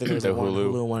doc. two. I think there's The one on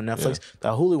Hulu. Hulu and one on Netflix.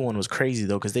 That Hulu one was crazy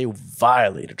though because they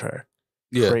violated her.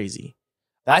 Yeah. Crazy.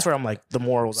 That's where I'm like the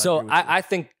morals. So agree with you. I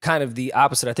think kind of the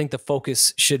opposite. I think the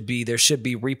focus should be there should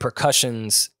be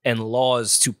repercussions and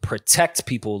laws to protect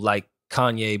people like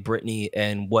Kanye, Britney,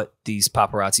 and what these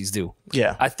paparazzis do.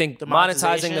 yeah. I think The monetizing the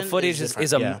monetization footage is is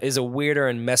different, a weirder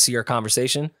and messier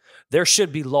conversation. There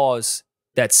should be laws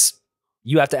that's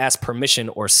you have to ask permission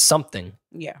or something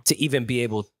Yeah. to even be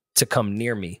able to come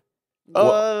near me.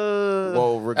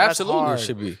 Well, Absolutely, hard. it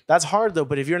should be. That's hard though.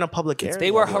 But if you're in a public area,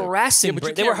 They were public. harassing. Yeah, but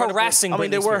you They were can't run a- harassing. I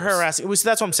mean, they Britney were Spears. harassing. That's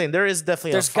what I'm saying. There is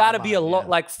definitely. There's got got to be a law.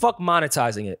 Like fuck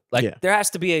monetizing it. Like Yeah. there has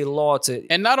to be a law to.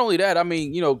 And not only that, I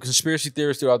mean, conspiracy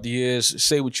theorists throughout the years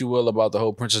say what you will about the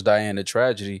whole Princess Diana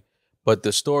tragedy, but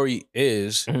the story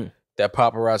is Mhm. that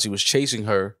paparazzi was chasing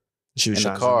her she was in the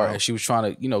trying car, to and she was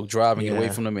trying to, drive and get away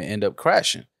Yeah. from them and end up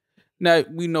crashing. Now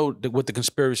we know what the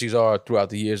conspiracies are throughout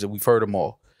the years that we've heard them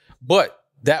all, but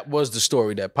that was the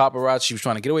story that paparazzi was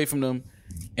trying to get away from them,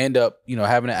 end up,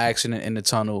 having an accident in the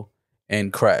tunnel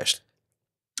and crashed.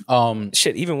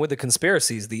 Shit, even with the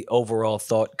conspiracies, the overall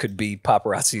thought could be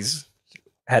paparazzis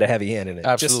had a heavy hand in it.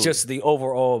 Absolutely. Just the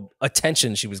overall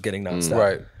attention she was getting nonstop.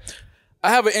 Right.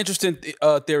 I have an interesting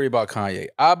theory about Kanye.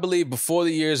 I believe before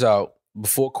the year's out,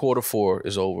 before Q4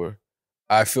 is over,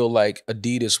 I feel like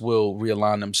Adidas will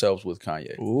realign themselves with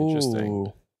Kanye. Ooh.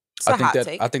 Interesting. It's a hot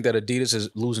take. I think that Adidas is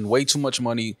losing way too much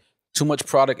money Too much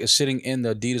product is sitting in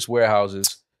the Adidas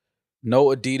warehouses. No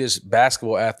Adidas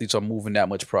basketball athletes are moving that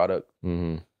much product.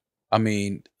 Mm-hmm. I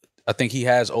mean, I think he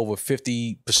has over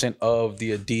 50% of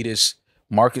the Adidas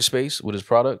market space with his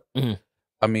product. Mm-hmm.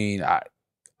 I mean,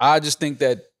 I just think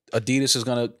that Adidas is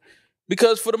gonna,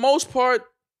 because for the most part,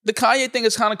 the Kanye thing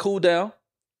is kind of cooled down.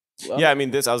 Yeah, I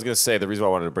mean, I was gonna say the reason why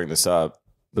I wanted to bring this up,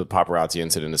 the paparazzi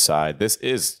incident aside, this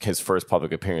is his first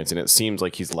public appearance, and it seems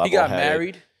like he's level-headed. He got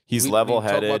married. He's We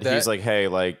level-headed. talked about He's that. like, hey,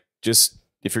 like, just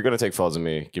if you're gonna take photos of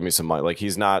me, give me some money. Like,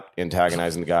 he's not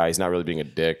antagonizing the guy. He's not really being a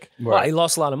dick. Well, he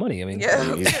lost a lot of money. I mean, Yeah.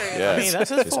 Yeah, I mean, that's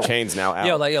his his fault. chain's now out.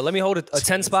 yo, let me hold a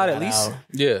 10 spot at least. out.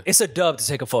 Yeah, It's a dub to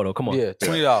take a photo. Come on. yeah,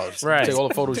 $20. Right. Take all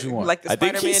the photos you want. Like the I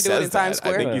think he Spider-Man doing in says Times that.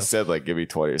 I Square. think he said like, give me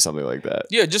 20 or something like that.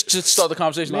 Yeah, just to start the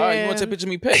conversation. All right, you want to take a picture of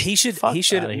me? Pay. He should Fuck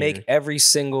make outta here. every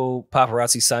single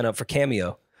paparazzi sign up for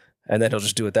Cameo, and then he'll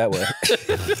just do it that way.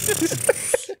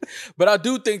 But I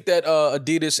do think that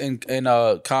Adidas and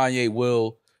Kanye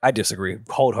will I disagree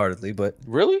wholeheartedly, but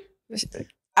really.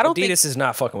 I don't Adidas think is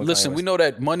not fucking with Listen, Kanye we West. know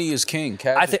that money is king.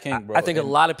 Cash I is think king, bro. I think a And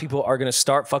lot of people are going to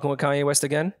start fucking with Kanye West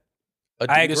again. Adidas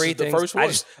I agree is the things- first I one.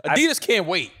 just- Adidas can't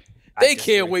wait. I They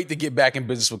disagree. can't wait to get back in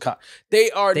business with Kanye.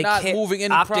 They are They not can't- moving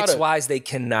any optics product. wise, they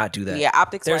cannot do that. yeah,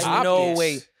 optics. There's wise, no optics.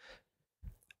 way.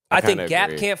 I I think kinda Gap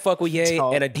agree. can't fuck with Ye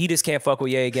Tall. and Adidas can't fuck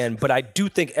with Ye again, but I do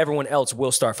think everyone else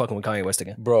will start fucking with Kanye West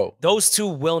again. Bro, Those two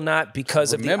will not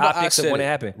because of the optics of when it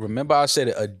happened. Remember I said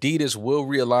it. Adidas will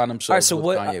realign themselves All right, so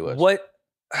with Kanye West.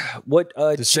 what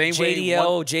The same way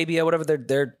JDL, JBL, whatever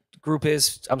their group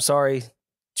is, I'm sorry,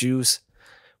 Jews.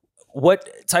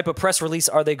 What type of press release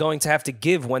are they going to have to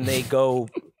give when they go,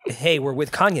 hey, we're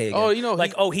with Kanye again? Oh, you know,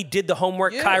 like, he did the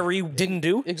homework Yeah. Kyrie didn't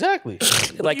do? Exactly.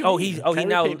 Like, he Kyrie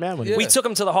now paid mad money. we took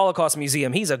him to the Holocaust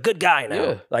Museum. He's a good guy now.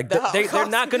 Yeah. Like The they're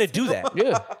not going to do that.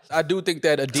 Yeah. I do think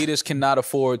that Adidas cannot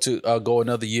afford to go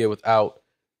another year without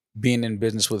being in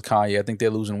business with Kanye. I think they're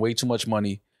losing way too much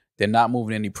money. They're not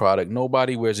moving any product.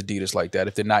 Nobody wears Adidas like that.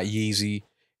 If they're not Yeezy,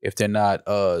 if they're not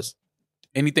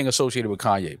anything associated with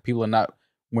Kanye, people are not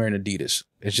wearing Adidas.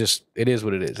 It's just, it is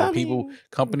what it is. And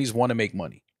companies want to make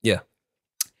money. Yeah.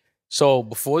 So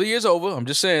before the year's over, I'm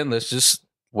just saying, let's just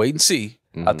wait and see.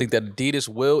 I think that Adidas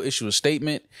will issue a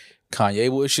statement. Kanye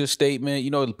will issue a statement.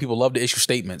 You know, people love to issue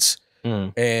statements.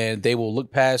 And they will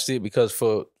look past it because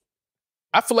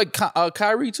I feel like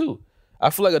Kyrie too. I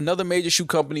feel like another major shoe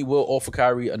company will offer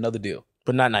Kyrie another deal.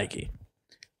 But not Nike.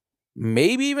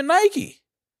 Maybe even Nike.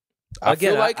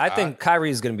 Again, feel like I think Kyrie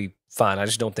is going to be fine. I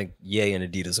just don't think Ye and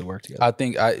Adidas will work together. I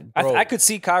think I could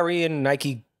see Kyrie and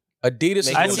Nike Adidas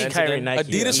Make I no see sense Kyrie again.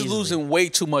 Nike. Adidas is easily. losing way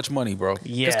too much money, bro.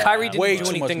 Yeah. because Kyrie didn't Way do too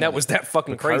much anything that money. was that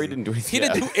fucking Kyrie crazy. didn't do anything. He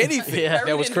didn't do anything. Yeah.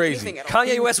 That was crazy.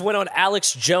 Kanye West went on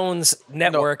Alex Jones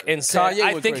network and said, Kanye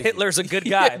 "I went think crazy. Hitler's a good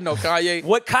Yeah, guy." no, Kanye.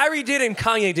 What Kyrie did and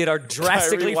Kanye did are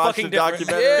drastically watched fucking the different.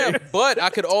 documentary. Yeah, but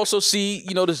I could also see,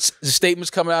 the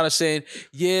statements coming out and saying,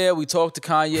 "Yeah, we talked to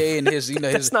Kanye and his,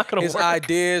 That's not gonna his work.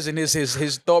 ideas and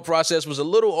his thought process was a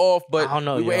little off, but I don't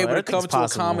know, we were yo. able to come Everything's to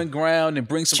possible. a common ground and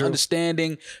bring some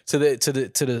understanding to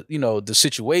the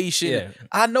situation." Yeah.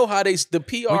 I know how the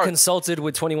PR We consulted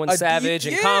with 21 Savage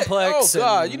and yeah. Complex. Oh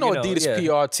God, and, Adidas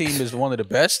PR team is one of the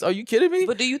best. Are you kidding me?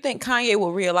 But do you think Kanye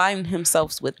will realign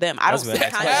himself with them? I don't That's see my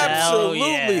next Kanye. question. Absolutely.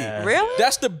 yeah. Really?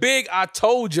 That's the big I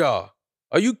told y'all.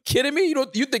 Are you kidding me?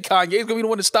 You think Kanye's gonna be the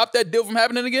one to stop that deal from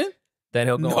happening again? Then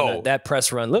he'll go No. on that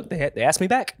press run. Look, they asked me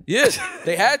back. Yes,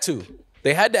 they had to.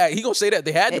 They had to. He gonna say that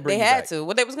they had to bring. They you had back. to.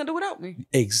 What they was gonna do without me?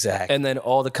 Exactly. And then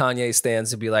all the Kanye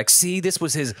stands would be like, see, this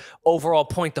was his overall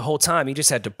point the whole time. He just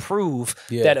had to prove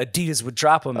Yeah. that Adidas would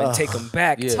drop him and take him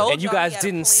back. Yeah. Told And you y'all he guys had a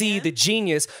didn't see plan. the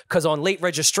genius because on late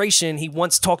registration, he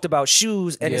once talked about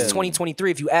shoes and it's Yeah.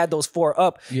 2023. If you add those 4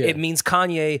 up, Yeah. it means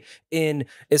Kanye in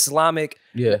Islamic.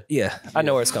 Yeah. Yeah, I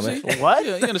know where it's coming. What?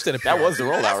 Yeah, you understand it. That was the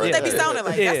rollout, That's right? what they be sounding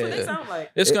like. That's what Yeah. they sound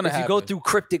like. It's gonna If happen. you go through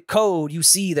cryptic code, you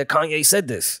see that Kanye said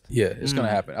this. Yeah, it's gonna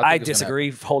happen. I think it's gonna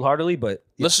disagree wholeheartedly, but happen.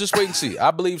 Let's just wait and see.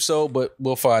 I believe so, but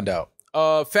we'll find out.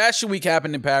 Fashion Week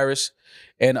happened in Paris,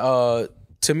 and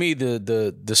to me,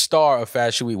 the star of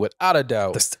Fashion Week, without a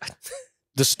doubt,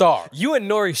 the star. you and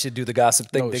Nori should do the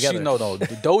gossip thing No, together.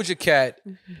 The Doja Cat.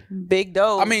 Big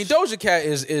Doge. I mean, Doja Cat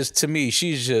is to me,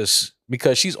 she's just,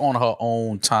 because she's on her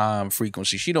own time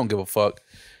frequency. She don't give a fuck.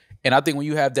 And I think when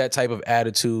you have that type of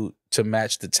attitude to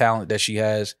match the talent that she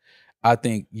has, I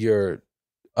think you're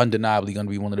undeniably going to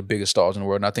be one of the biggest stars in the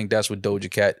world. And I think that's what Doja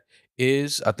Cat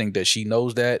is. I think that she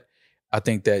knows that. I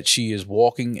think that she is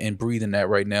walking and breathing that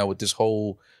right now with this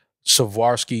whole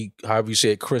Swarovski, however you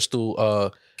say it, crystal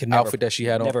Can never- outfit that she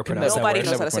had on. never pronounce that Nobody word.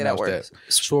 knows how to say that word.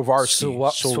 Swarovski.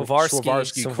 Swarovski.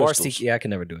 Swarovski crystals. Yeah, I can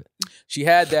never do it. She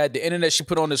had that. The internet, she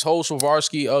put on this whole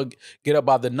Swarovski get up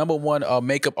by the #1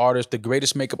 makeup artist, the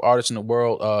greatest makeup artist in the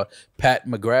world, Pat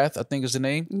McGrath, I think is the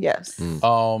name. Yes.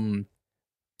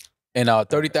 And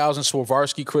 30,000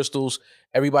 Swarovski crystals.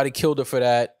 Everybody killed her for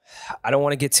that. I don't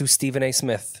want to get too Stephen A.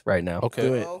 Smith right now. Okay.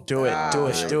 Do it. Do it. Do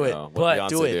it. Do it. But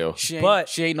do it.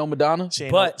 She ain't no Madonna.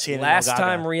 But last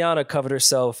time Rihanna covered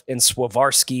herself in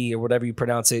Swarovski or whatever you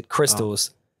pronounce it,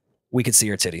 crystals, we could see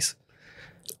her titties.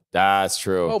 That's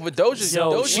true. Oh, but Doja, She's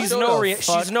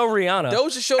Doja no Rihanna.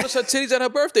 Doja showed us her titties at her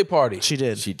birthday party. She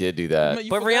did. She did do that.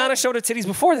 But Rihanna showed her titties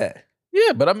before that.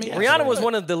 Yeah, but I mean, Rihanna was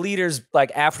one of the leaders,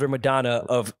 like after Madonna,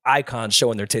 of icons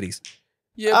showing their titties.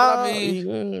 Yeah,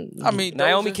 but I mean,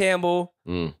 Naomi Campbell,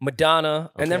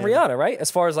 Madonna, and then Rihanna, right? As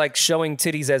far as like showing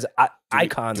titties as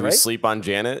icons, do right? we sleep on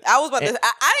Janet? I was about to.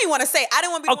 I didn't want to say. I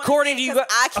didn't want to be.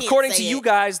 According to you, you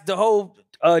guys, the whole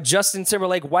Justin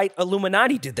Timberlake white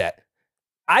Illuminati did that.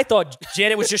 I thought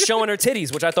Janet was just showing her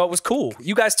titties, which I thought was cool.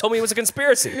 You guys told me it was a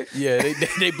conspiracy. Yeah,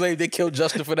 they killed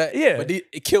Justin for that. Yeah. But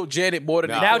it killed Janet more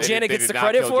than Now Janet gets the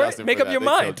credit for it? Make up your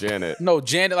mind. Janet. No,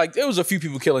 Janet, like there was a few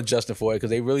people killing Justin for it because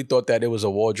they really thought that it was a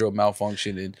wardrobe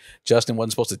malfunction and Justin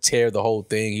wasn't supposed to tear the whole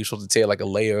thing. He was supposed to tear like a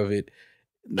layer of it.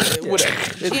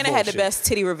 Whatever. Janet had the best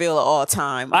titty reveal of all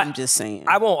time. I'm just saying.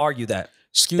 I won't argue that.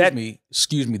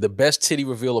 Excuse me. The best titty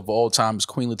reveal of all time is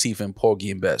Queen Latifah and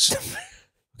Porgy and Bess.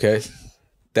 Okay?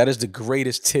 That is the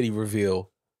greatest titty reveal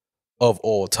of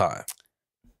all time.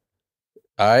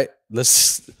 All right,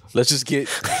 let's just get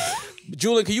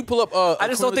Julian. Can you pull up? I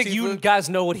just don't think you guys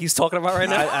know what he's talking about right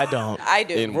now. I don't. I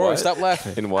do. In Rory, what? stop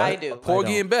laughing. In what? I do.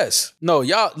 Porgy and Bess. No,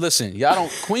 y'all listen. Y'all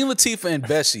don't. Queen Latifah and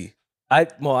Bessie. I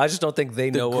just don't think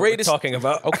they know what we're talking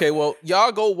about. Okay, well,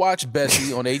 y'all go watch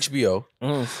Bessie on HBO.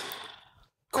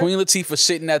 Queen Latifah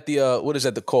sitting at the what is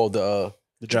that called the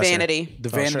dresser. Vanity. The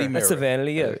vanity mirror. That's the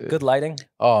vanity. Yeah, good lighting.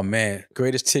 Oh man,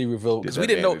 greatest titty reveal because we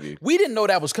didn't know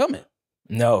that was coming.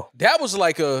 No, that was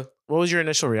like a. What was your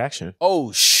initial reaction?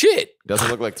 Oh shit! Doesn't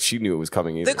look like she knew it was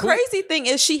coming either. The crazy thing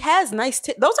is she has nice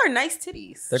titties. Those are nice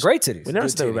titties. they're great titties. We never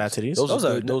said they were bad titties. Those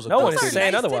are good. No good one is titties.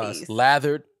 saying nice otherwise. titties.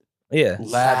 Lathered. Yeah,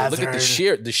 Lathered. Look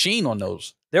at the sheen on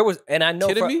those. there was, and I know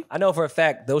Kidding me? I know for a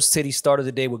fact those titties started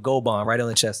the day with Gold Bond right on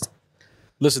the chest.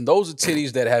 Listen, those are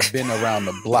titties that have been around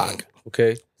the block.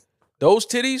 Okay, those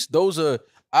titties. Those are.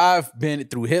 I've been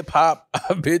through hip hop.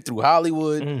 I've been through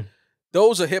Hollywood.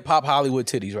 Those are hip hop Hollywood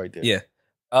titties right there. Yeah.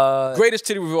 Greatest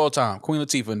titty reveal of all time: Queen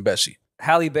Latifah and Bessie.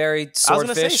 Halle Berry, Swordfish. I was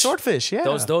gonna say Swordfish. Yeah,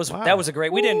 Those Wow. that was a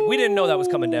great. We didn't know that was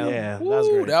coming down. Yeah, that was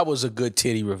great. That was a good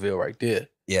titty reveal right there.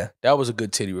 Yeah. That was a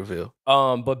good titty reveal.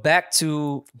 But back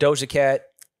to Doja Cat.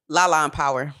 Lala and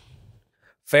Power.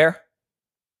 Fair.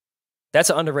 That's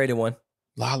an underrated one.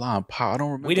 Lala and Power. I don't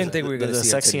remember. We didn't think we were The going to see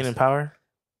her sexy and titties. in Power.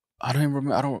 I don't even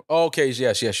remember. I don't. Oh, okay.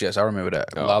 Yes. I remember that.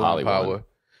 Oh, Lala Holly and Power. one.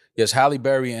 Yes, Halle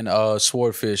Berry and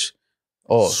Swordfish.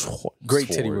 Oh, great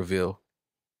titty Sword. reveal.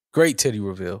 Great titty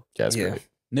reveal. That's Yeah. great.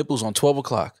 Nipples on 12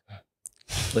 o'clock.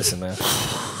 Listen, man.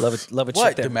 Love a What,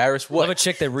 chick that Damaris? love a What?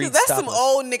 chick that reads. That's Stop some Us.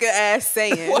 old nigga ass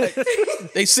saying. What?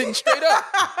 They sitting straight up.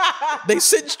 They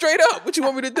sitting straight up. What you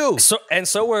want me to do?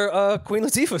 So were Queen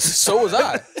Latifah's. So was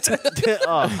I.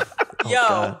 Yo.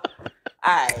 All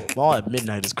right. Mall at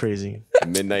midnight is crazy.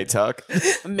 Midnight Tuck.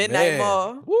 Midnight Man.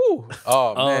 Mall. Woo.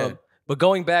 Oh, man. But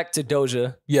going back to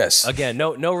Doja, Yes. again,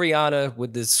 no Rihanna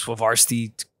with this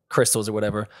Swarovski crystals or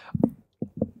whatever.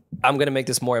 I'm gonna make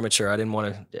this more immature. I didn't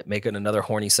want to make it another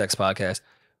horny sex podcast.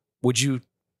 Would you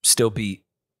still be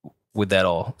with that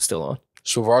all still on?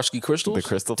 Swarovski crystals? The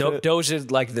crystal fit.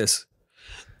 Doja like this.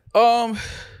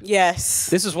 Yes.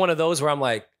 This is one of those where I'm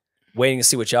like waiting to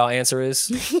see what y'all answer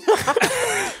is.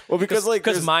 Well, because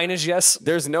Because mine is yes.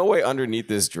 there's no way underneath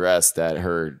this dress that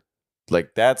her,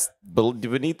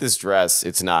 beneath this dress,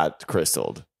 it's not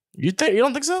crystalled. You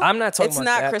don't think so? I'm not talking It's about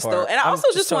not that crystal. part. And I I'm also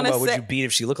just talking wanna about would say- you beat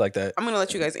if she looked like that? I'm gonna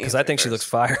let you guys answer. Because I think she looks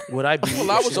fire. Would I be? Well,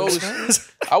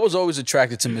 I was always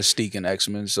attracted to Mystique and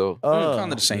X-Men, so kind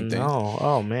of the same thing. No.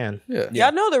 Oh man. Yeah.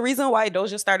 Y'all know the reason why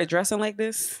Doja started dressing like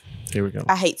this? Here we go.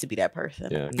 I hate to be that person.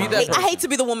 Yeah. Be that I hate to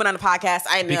be the woman on the podcast.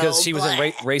 I know. Because she was in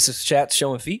but- racist chats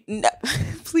showing feet. No,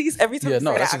 please, every time Yeah, you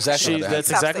no, say that's that, I exactly cringe. what That's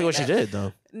Stop exactly saying what she that. did,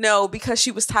 though. No, because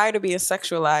she was tired of being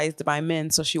sexualized by men,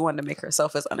 so she wanted to make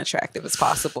herself as unattractive as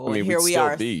possible. I mean, and here we'd we still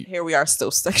are. be. Here we are,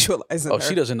 still sexualizing Oh, her.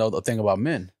 she doesn't know a thing about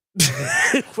men.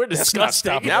 We're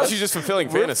disgusting. Now she's just fulfilling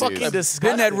fantasies. fucking disgusting.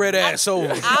 Bend that red ass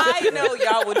over. I know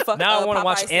y'all would fuck Now I up wanna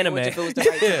watch Popeye sandwich anime. if it was the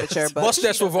right temperature, but Bust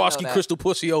that she doesn't know Swarovski that. crystal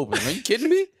pussy open. Are you kidding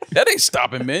me? That ain't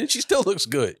stopping, man. She still looks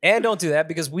good. And don't do that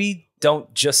because we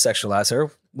don't just sexualize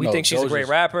her. We No, think she's a great Doja's-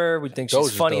 rapper. We think she's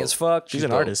Doja's funny dope. as fuck. She's an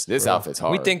dope. artist. This bro. outfit's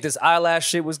hard. We think this eyelash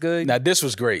shit was good. Now this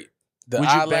was great. The Would you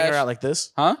eyelash, bang her out like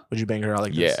this? huh? Would you bang her out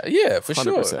like Yeah. this? Yeah, for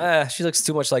 100%. sure. She looks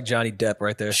too much like Johnny Depp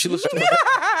right there. She looks.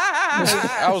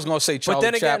 I was gonna say Charlie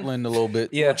then again- Chaplin a little bit.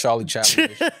 Yeah. Little Charlie Chaplin.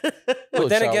 But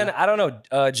then again, I don't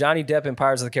know. Johnny Depp in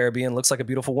Pirates of the Caribbean looks like a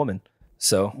beautiful woman.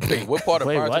 So wait, what part of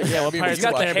Wait, Pirates what? of the Yeah, what Caribbean Pirates you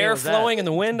got of the Caribbean hair was that? flowing in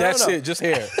the wind. That's I don't know. it, just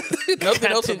hair.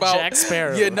 Nothing else Captain about Jack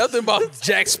Sparrow. Yeah, nothing about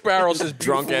Jack Sparrow says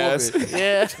Drunk ass.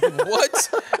 Yeah. What?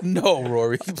 No,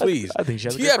 Rory, please. I think she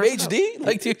has a Do you good have HD?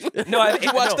 Like, do you, No, I have, you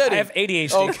watch that? I have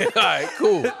ADHD. Okay, all right,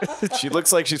 cool. She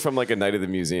looks like she's from like a night of the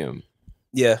museum.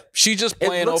 Yeah, She just it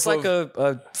playing looks off like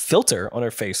a filter on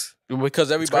her face.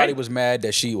 because everybody great. was mad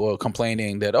that she or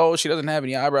complaining that she doesn't have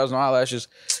any eyebrows and eyelashes.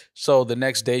 So the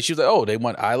next day she was like, they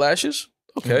want eyelashes.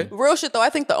 Okay, Real shit though, I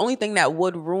think the only thing that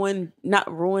would not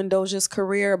ruin Doja's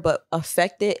career, but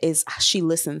affect it is she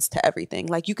listens to everything.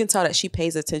 Like you can tell that she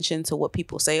pays attention to what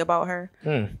people say about her.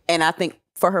 And I think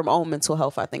for her own mental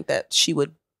health, I think that she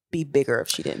would be bigger if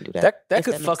she didn't do that. That if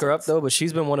could makes fuck her up sense. though. But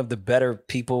she's been one of the better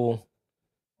people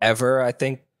ever. I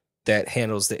think that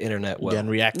handles the internet well. Yeah, and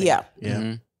reacting. Yeah. Yeah.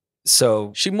 Mhm.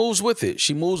 So She moves with it.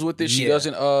 She Yeah.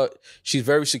 doesn't. She's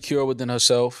very secure within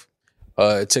herself.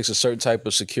 It takes a certain type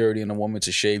of security in a woman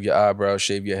to shave your eyebrows,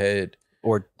 shave your head.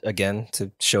 or again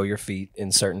to show your feet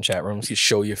in certain chat rooms. You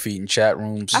show your feet in chat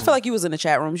rooms. I feel like you was in the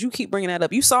chat rooms. You keep bringing that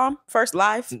up. You saw him first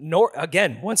live.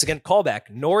 Once again, callback.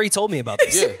 Nori told me about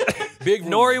this. yeah, big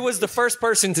rumor. Nori was the first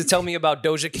person to tell me about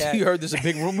Doja Cat. You heard there's a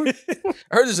big rumor? I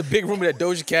heard there's a big rumor that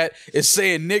Doja Cat is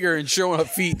saying nigger and showing her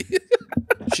feet.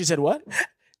 She said what?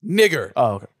 Nigger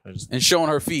Oh, okay. I just- and showing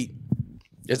her feet.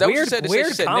 Is that what Weird- she said? weird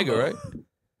She said combo. nigger, right?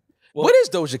 Well- What is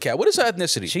Doja Cat? What is her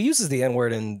ethnicity? She uses the N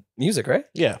word in music, right?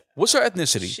 Yeah. What's her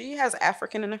ethnicity? She has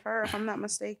African in her, if I'm not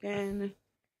mistaken.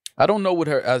 I don't know what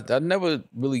her. I never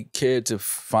really cared to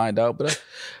find out, but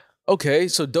okay.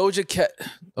 So Doja Cat.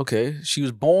 Okay, she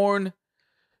was born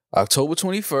October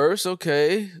 21st.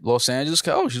 Okay, Los Angeles.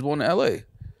 Oh, she's born in L.A.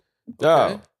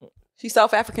 Oh, She's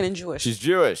South African and Jewish. she's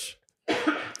Jewish.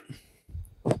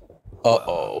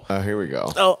 Uh-oh. Here we go.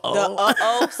 the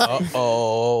uh-oh.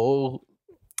 Uh-oh.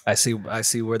 I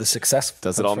see where the success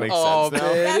Does it comes all from. make Oh, sense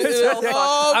now? man. That's so fun.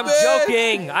 Oh, I'm man.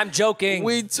 joking. I'm joking.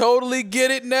 We totally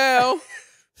get it now.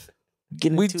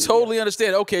 Getting We to it, totally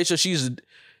understand. Okay, so she's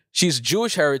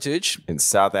Jewish heritage, In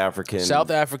South African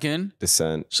South African.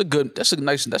 descent. That's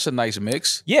a nice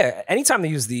mix. Yeah, anytime they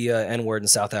use the N word in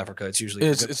South Africa, it's usually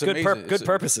It's good, amazing. good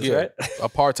purposes, Yeah. right?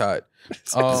 Apartheid.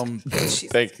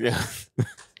 Thank you.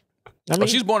 I mean,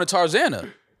 She's born in Tarzana.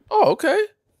 Oh, okay.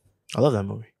 I love that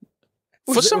movie.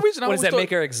 For some reason, I What does always that thought, make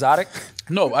her exotic?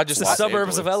 No, I just The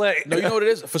suburbs of LA. No, you know what it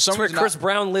is? For some That's where reason, Chris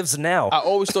Brown lives now. I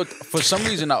always thought. For some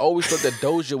reason, I always thought that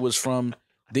Doja was from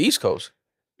the East Coast.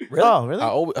 Really? Oh,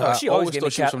 really? She always gave me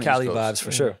thought she was from the Cali East Coast. vibes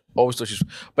for sure. Always thought she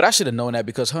was, but I should have known that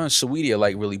because her and Saweetie are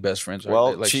like really best friends. Right? Well,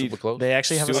 They're, like she- super close. They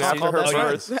actually have a Soon song after called her Best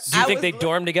birth, Friends. Do you I think was they li-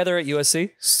 dormed together at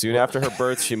USC? soon after her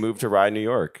birth, she moved to Rye, New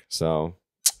York. So,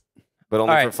 but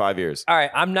only All right. for 5 years. All right,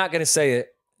 I'm not gonna say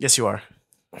it. Yes, you are.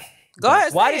 Go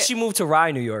ahead. Why say did it. she move to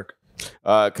Rye, New York?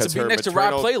 Because To be her next to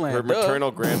Rod maternal, Playland, her duh.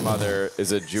 maternal grandmother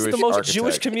is a It's Jewish the most architect.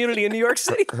 Jewish community in New York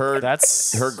City.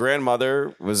 That's Her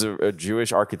grandmother was a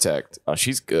Jewish architect.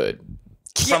 She's good.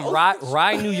 From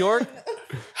Rye, New York?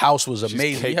 House was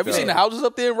amazing. caked Have you seen the up. houses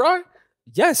up there in Rye?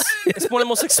 Yes. It's one of the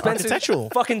most expensive Architectural.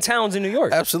 fucking towns in New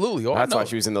York. Absolutely. Oh, That's I why know.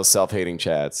 she was in those self-hating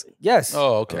chats. Yes.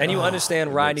 Oh, okay. And you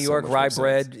understand Rye, New makes so York, much rye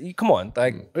more bread. Come on.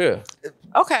 Like, Yeah.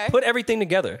 Okay. put everything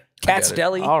together. Cat's it.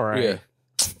 Deli. all right. Yeah.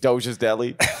 Doja's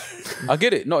Deli. I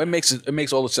get it. No, it makes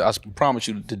all the sense. I promise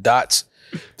you, the dots,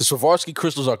 the Swarovski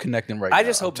crystals are connecting right now. I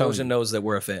just hope I'm telling Doja you. knows that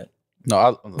we're a fan.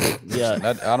 No,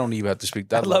 Yeah. I don't even have to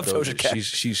speak. I love Doja Cat.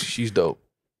 She's dope.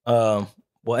 Well,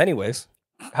 anyways,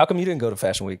 how come you didn't go to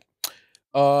Fashion Week?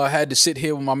 I had to sit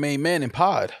here with my main man in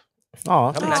Pod.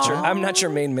 Oh, I'm not your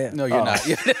main man. No, you're not. Oh,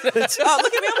 look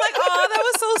at me. I'm like, oh, that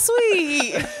was so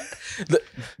sweet.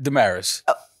 Damaris.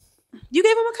 You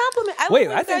gave him a compliment. I love Wait,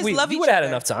 when I you think guys we love each would have had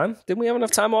other. enough time. Didn't we have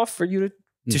enough time off for you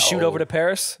to shoot No. over to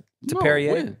Paris? To No,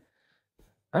 Perrier? when?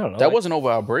 I don't know. That wasn't over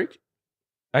our break.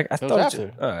 I was thought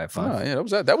after. All right, fine. No,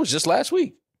 yeah, that was just last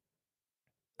week.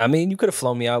 I mean, you could have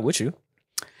flown me out with you,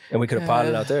 and we could have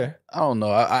potted out there. I don't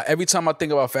know. Every time I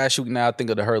think about Fashion Week now, I think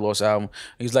of the Her Loss album.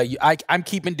 He's like, I'm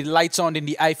keeping the lights on in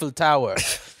the Eiffel Tower.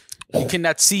 You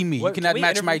cannot see me. What- You can cannot we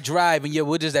match my interview- drive. And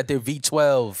what is that? They're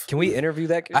V12. Can we interview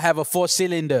that kid? I have a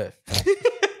 4-cylinder.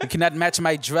 You cannot match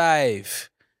my drive.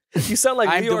 You sound like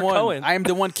I'm the Leor one. Cohen. I am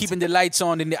the one keeping the lights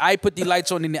on. I put the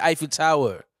lights on in the Eiffel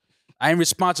Tower. I am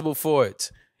responsible for it.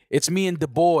 It's me and the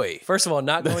boy. First of all,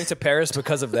 not going to Paris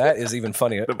because of that is even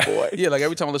funnier. The boy. Yeah, like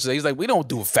every time I listen to it, he's like, we don't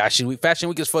do a fashion week. Fashion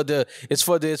week is for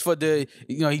the,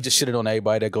 you know, he just shitted on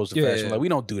everybody that goes to fashion. Yeah. Like, we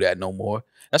don't do that no more.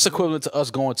 That's equivalent to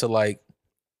us going to like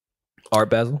Art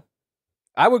Basel.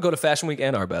 I would go to Fashion Week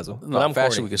and Art Basel. no, But I'm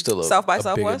fashion corny. week is still a, South by a bigger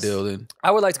Southwest? deal than.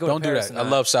 I would like to go Don't to do Paris. that. I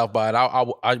love South by,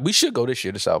 and we should go this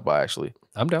year to South by actually,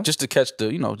 I'm down. just to catch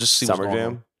the, you know, just see Summer what's going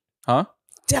Jam. on. Huh?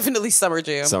 Definitely Summer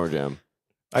Jam. Summer Jam.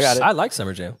 I got it. I like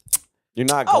Summer Jam. You're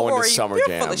not Oh, going Rory, to Summer you're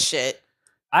Jam. full of shit.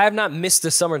 I have not missed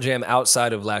the Summer Jam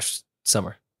outside of last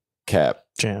summer. Cap.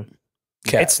 Jam.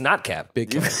 Cap. It's not Cap.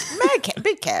 Big You- cap. Mad Cap,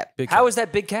 Big Cap. Big How cap. is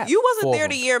that Big Cap? You wasn't Four there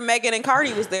of the them. year Megan and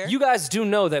Cardi was there. You guys do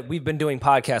know that we've been doing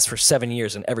podcasts for 7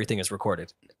 years and everything is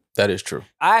recorded. That is true.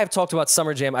 I have talked about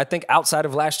Summer Jam. I think outside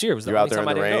of last year was the You're out only there in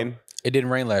time the I didn't rain. go. It didn't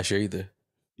rain last year either.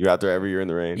 You're out there every year in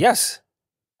the rain. Yes.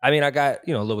 I mean, I got,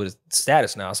 a little bit of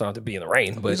status now, so I don't have to be in the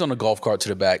rain. But But he's on the golf cart to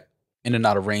the back, in and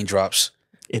out of raindrops.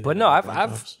 But no,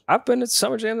 I've been at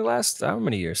Summer Jam the last how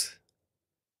many years?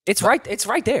 It's right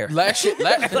there. Last year,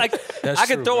 Like That's I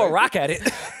could true, throw a right? rock at it.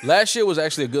 Last year was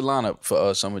actually a good lineup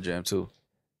for Summer Jam too.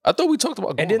 I thought we talked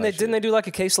about going And didn't last they do like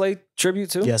a K-Slade tribute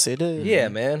too? Yes, it is. Yeah,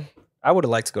 man. I would have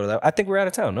liked to go to that. I think we're out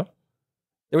of town, no?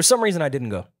 There was some reason I didn't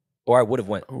go. Or I would have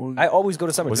went. year. I always go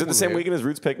to Summer Was Jam. it the same weekend as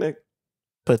Roots Picnic?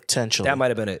 Potentially. That might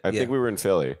have been it. I yeah. think we were in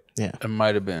Philly. It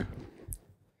might have been.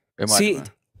 It might See, have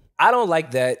been. I don't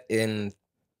like that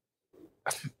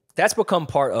that's become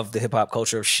part of the hip hop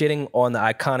culture of shitting on the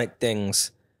iconic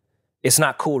things. It's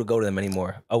not cool to go to them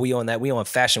anymore. Oh, we on that? We on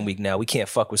Fashion Week now. We can't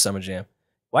fuck with Summer Jam.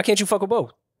 Why can't you fuck with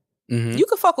both? Mhm. You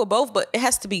can fuck with both, but it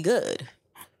has to be good.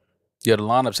 Yeah, the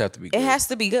lineups have to be good. It has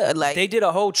to be good. Like They did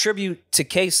a whole tribute to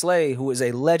K Slay, who is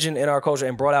a legend in our culture,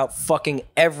 and brought out fucking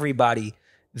everybody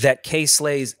that K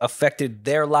Slay's affected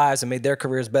their lives and made their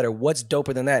careers better. What's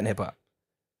doper than that in hip hop?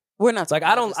 we're not. Like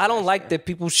I don't like that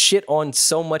people shit on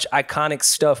so much iconic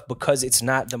stuff because it's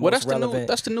not the Well, most relevant.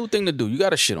 that's the new thing to do. You got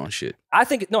to shit on shit. I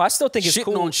still think it's Shitting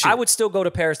cool. on shit. I would still go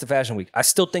to Paris to Fashion Week. I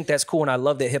still think that's cool, and I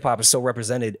love that hip hop is so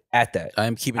represented at that. I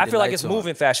am keeping. I the feel like lights it's on.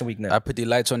 moving Fashion Week now. I put the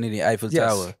lights on in the Eiffel Yes.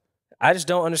 Tower. I just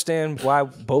don't understand why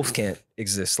both can't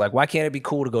exist. Like, why can't it be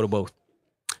cool to go to both?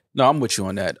 No, I'm with you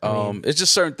on that. It's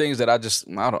just certain things that I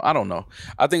don't know.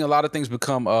 I think a lot of things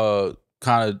become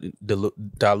kind of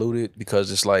diluted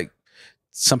because it's like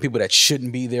some people that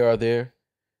shouldn't be there are there,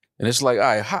 and it's like, all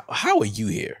right, how are you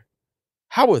here?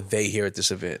 How are they here at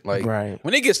this event? Like, Right.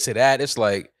 when it gets to that, it's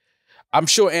like, I'm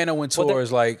sure Anna Wintour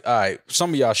is like, all right,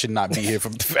 some of y'all should not be here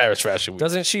from the Paris Fashion Week.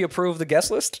 Doesn't she approve the guest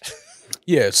list?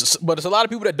 Yeah, but it's a lot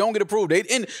of people that don't get approved.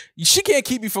 And she can't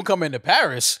keep you from coming to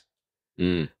Paris,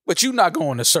 but you not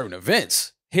going to certain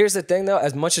events. Here's the thing, though.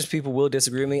 As much as people will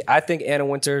disagree with me, I think Anna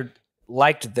Wintour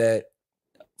liked that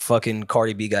fucking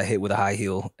Cardi B got hit with a high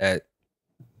heel at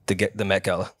the Met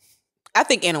Gala. I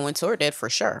think Anna Wintour did for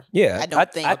sure. Yeah, I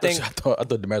don't think. I thought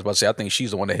the man's about to say, I think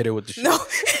she's the one that hit her with the shit. No.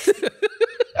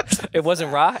 it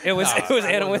wasn't Ra. It was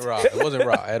Anna Wintour. It wasn't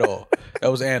Ra at all.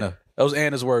 That was Anna. That was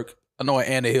Anna's work. I know an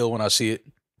Anna Hill when I see it.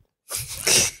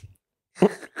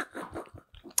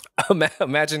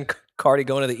 Imagine Cardi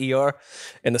going to the ER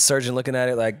and the surgeon looking at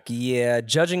it like, yeah,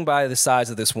 judging by the size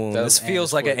of this wound, That this was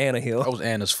feels Anna's like foot. an Anna heel. That was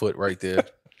Anna's foot right there.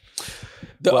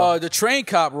 The train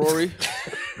cop, Rory.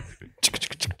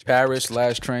 Paris,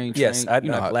 last train. Yes, I you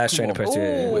know how- last train to come Paris. on,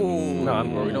 Yeah. man. No,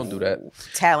 I'm Rory, don't do that.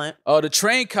 Talent. The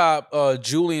train cop,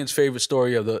 Julian's favorite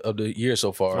story of the year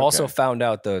so far. Also found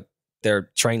out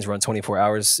their trains run 24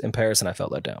 hours in Paris, and I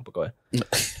felt let down. But go ahead.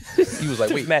 He was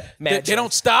like, wait, Mad they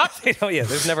don't stop? Yeah,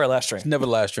 there's never a last train. Never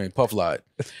last train. Puff lied.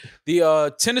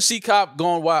 The Tennessee cop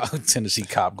going wild. Tennessee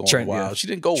cop going Train, wild. yeah. She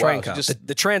didn't go Train wild. cop. She just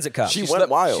The transit cop. She went slept,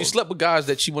 wild. She slept with guys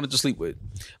that she wanted to sleep with.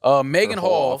 Megan Her whole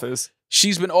Hall. office.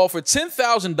 She's been offered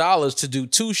 $10,000 to do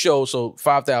 2 shows, so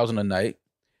 $5,000 a night,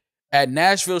 at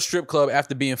Nashville strip club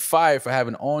after being fired for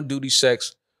having on-duty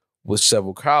sex with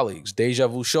several colleagues. Deja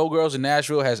Vu Showgirls in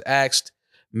Nashville has asked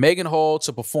Megan Hall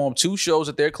to perform 2 shows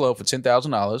at their club for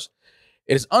 $10,000.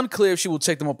 It is unclear if she will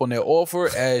take them up on their offer,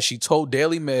 as she told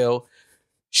Daily Mail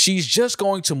she's just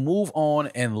going to move on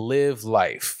and live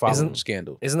life following the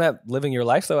scandal. Isn't that living your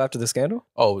life, though, after the scandal?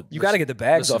 Oh, You got to get the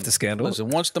bags listen, off the scandal. Listen,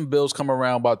 once them bills come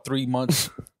around about 3 months,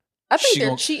 I think She they're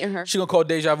gon- cheating her. she gonna call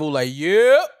Deja Vu like,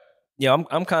 yeah, Yeah,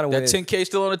 I'm kind of that with 10K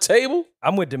still on the table.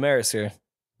 I'm with Damaris here.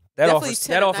 That Definitely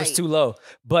 10 a offer's night. too low.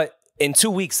 But in 2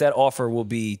 weeks, that offer will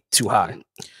be too high.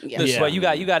 Yeah. Yeah. But you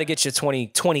got to get your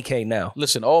 20K now.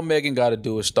 Listen, all Megan got to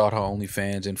do is start her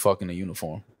OnlyFans and fucking a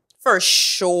uniform. For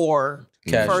sure.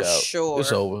 Cash For out. sure.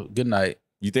 It's over. Good night.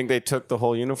 You think they took the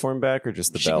whole uniform back or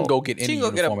just the She belt? can go get She any can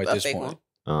go get uniform a at this fake point. one.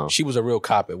 Oh. She was a real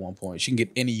cop at one point. She can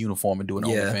get any uniform and do an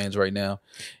OnlyFans right now,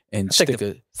 and I think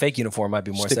the fake uniform might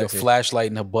be more sexy. Stick a flashlight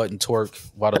in her butt and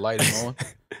twerk while the light is on.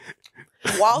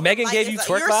 Megan gave you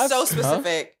twerk vibes? You're so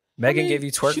specific. Megan gave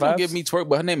you twerk vibes? She don't give me twerk,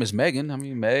 but her name is Megan. I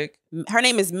mean, Meg. Her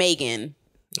name is Megan.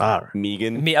 All right.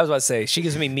 Megan. I was about to say, she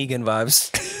gives me Megan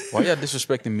vibes. Why y'all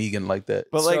disrespecting Megan like that?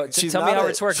 But like, so, tell me how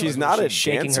it's working. She's not a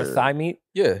shaking dancer. her thigh meat.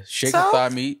 Yeah, shake her thigh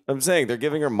meat. I'm saying they're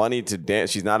giving her money to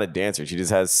dance. She's not a dancer. She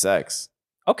just has sex.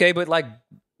 Okay, but like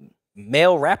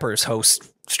male rappers host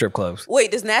strip clubs.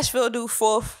 Wait, does Nashville do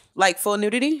full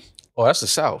nudity? Oh, that's the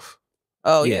South.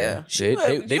 Oh Yeah. yeah.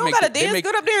 They You don't gotta dance.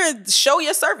 Get up there and show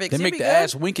your cervix. They You make be the good.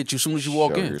 ass wink at you as soon as you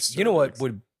walk Show in. your You know what cervix.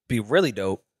 would be really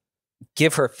dope?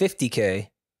 Give her $50K.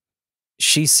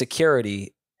 She's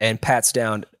security and pats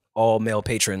down all male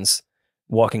patrons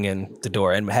walking in the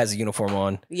door and has a uniform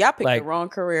on. Y'all picked Like- the wrong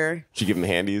career. She give him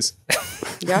handies.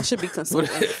 Y'all should be consulting.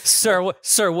 Sir,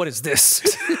 what is this?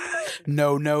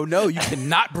 No. You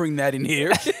cannot bring that in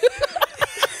here.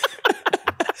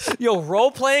 Yo, role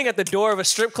playing at the door of a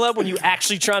strip club when you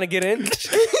actually trying to get in? And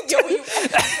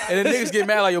then niggas get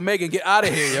mad like, yo, Megan, get out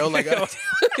of here, yo. Like,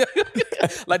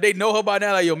 like they know her by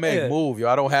now. Like, yo, Megan, move, yo.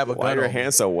 I don't have a Why are gun your on me.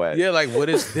 hands so wet? Yeah, like, what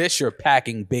is this you're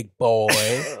packing, big boy?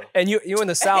 And you in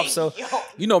the South, so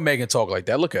You know Megan talk like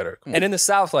that. Look at her. Come on. and in the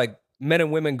South, like men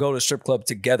and women go to strip club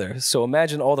together. So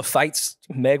imagine all the fights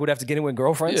Meg would have to get in with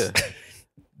girlfriends.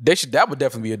 Yeah. That would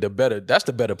definitely be that's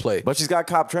the better play. But she's got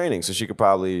cop training, so she could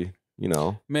probably,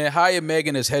 Man, hire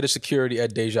Megan as head of security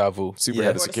at Deja Vu. super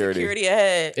head of Or the security. security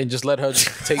ahead. And just let her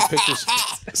take pictures.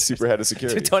 Super head of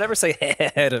security. Don't ever say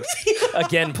head of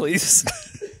again, please.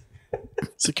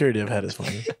 Security of head is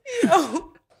funny.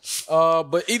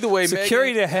 But either way,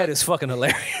 Security to head is fucking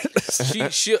hilarious.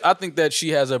 Megan, I think that she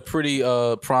has a pretty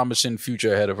promising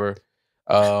future ahead of her.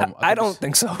 I don't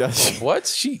think so. What?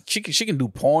 She can do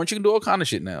porn. She can do all kind of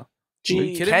shit now. Are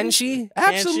you kidding Can me? she?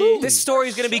 Absolutely. This story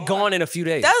is gonna be gone in a few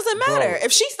days. Doesn't matter. Bro.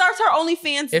 If she starts her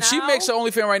OnlyFans If she now, makes her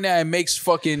OnlyFans right now and makes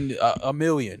fucking $1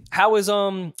 million, How is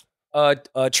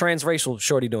transracial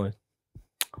shorty doing?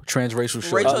 transracial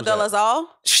shit. Rachel Dolezal,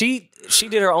 She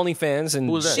did her OnlyFans and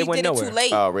Who was that? she it went did it nowhere. too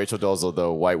late. Rachel Dolezal,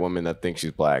 the white woman that thinks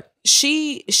she's black.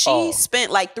 She Oh.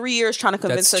 spent like 3 years trying to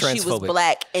convince That's her she was transphobic.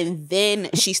 black, and then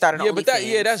she started. Yeah, but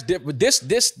OnlyFans. that's different.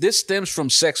 This stems from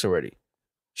sex already.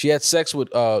 She had sex with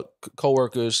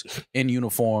coworkers in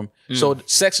uniform, so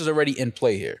sex is already in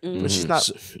play here. But she's not.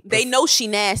 They know she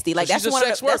nasty. Like But that's she's a one of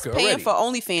sex the, that's worker paying already. for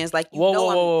OnlyFans. Like you Whoa, know,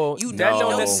 whoa, whoa, whoa. you That know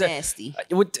don't I'm necessarily- nasty.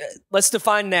 Let's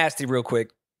define nasty real quick.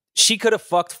 She could have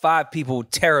fucked 5 people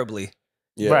terribly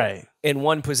Yeah. Right. in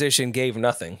one position, gave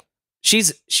nothing.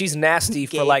 She's nasty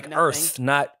for Gave like nothing. Earth,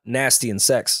 not nasty in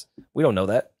sex. We don't know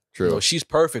that. True. No, she's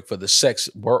perfect for the sex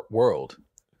world.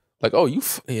 Like, oh, you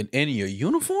in your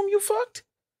uniform, you fucked?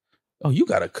 Oh, you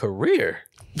got a career.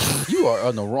 You are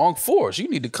on the wrong force. You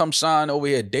need to come sign over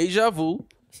here at Deja Vu,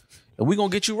 and we're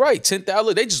going to get you right.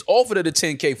 $10,000. They just offered her the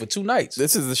 $10K for 2 nights.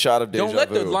 This is the shot of Deja Don't let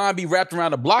Vu. the line be wrapped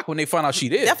around the block when they find out she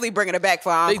did. Definitely bringing it back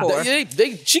for encore.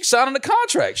 She signing the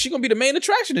contract. She going to be the main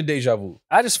attraction in Deja Vu.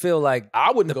 I just feel like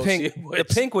I wouldn't the go see pink, it. but- the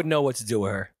pink would know what to do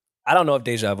with her. I don't know if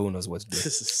Deja Vu knows what to do.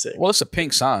 This is sick. Well, it's a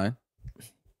pink sign.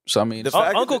 So, I mean, The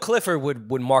fact Uncle that- Clifford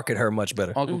would market her much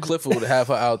better. Uncle Clifford would have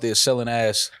her out there selling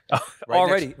ass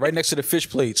Already. right next to the fish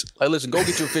plates. Like, listen, go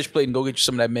get you a fish plate and go get you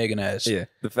some of that Megan ass. Yeah.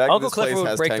 The fact Uncle that this Clifford place would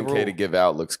has break the 10K rule. to give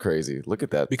out looks crazy. Look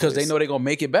at that. Because they place. know they're gonna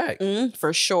make it back.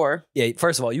 For sure. Yeah,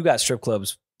 first of all, you got strip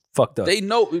clubs fucked up. They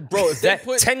know, bro. If they that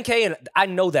put 10K, and I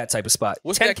know that type of spot.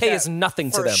 What's that 10K cap? is nothing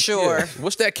to For them. sure. Yeah.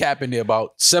 What's that cap in there?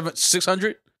 About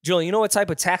 600? Julian, you know what type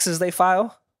of taxes they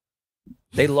file?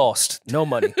 They lost no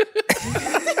money.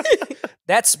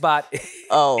 That spot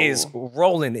Oh, is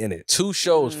rolling in it. 2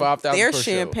 shows, 5,000 their per show.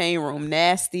 champagne room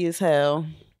nasty as hell.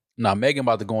 Nah, Megan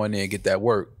about to go in there and get that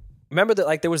work. Remember that?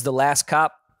 Like there was the last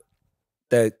cop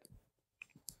that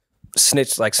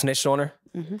snitched on her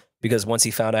because once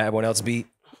he found out everyone else beat,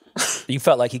 you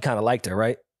felt like he kind of liked her,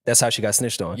 right? That's how she got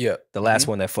snitched on. Yeah. The last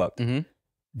one that fucked. Mhm.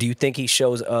 Do you think he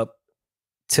shows up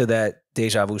to that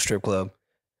Deja Vu strip club?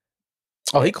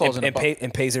 Oh, he calls in a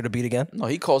and pays her to beat again? No,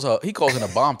 he calls in a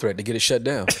bomb threat to get it shut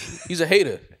down. He's a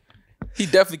hater. He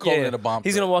definitely calling in a bomb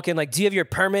He's threat. gonna walk in like, do you have your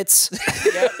permits?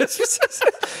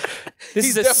 This He's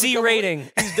is a definitely C coming- rating.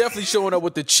 He's definitely showing up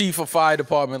with the chief of fire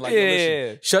department. Like, yo,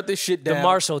 listen, shut this shit down. The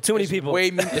marshal, too many It's people.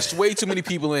 It's way too many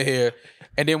people in here.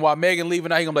 And then while Megan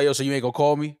leaving out, he gonna be like, yo, so you ain't gonna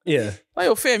call me? Yeah. Like,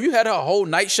 yo, fam, you had her whole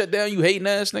night shut down, you hating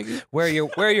ass nigga. Where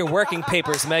are your working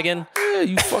papers, Megan? Yeah,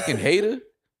 you fucking hater.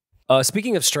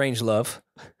 Speaking of strange love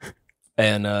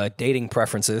and dating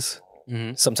preferences,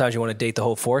 sometimes you want to date the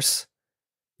whole force.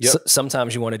 Yep.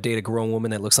 Sometimes you want to date a grown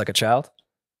woman that looks like a child.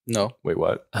 No. Wait,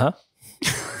 what? Huh?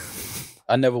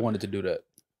 I never wanted to do that.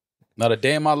 Not a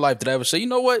day in my life did I ever say, you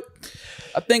know what?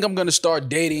 I think I'm going to start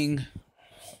dating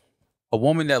a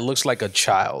woman that looks like a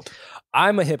child.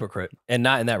 I'm a hypocrite, and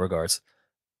not in that regards.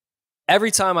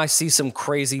 Every time I see some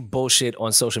crazy bullshit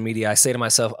on social media, I say to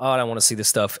myself, oh, I don't want to see this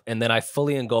stuff. And then I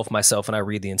fully engulf myself and I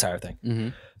read the entire thing. Mm-hmm.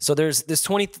 So there's this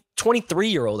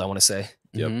 23-year-old, I want to say.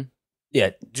 Yep. Mm-hmm. Yeah,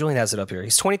 Julian has it up here.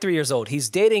 He's 23 years old. He's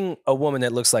dating a woman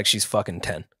that looks like she's fucking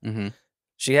 10. Mm-hmm.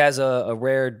 She has a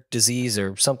rare disease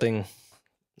or something.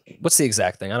 What's the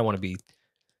exact thing? I don't want to be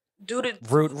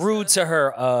rude to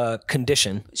her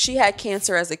condition. She had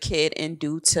cancer as a kid, and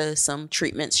due to some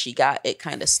treatments she got, it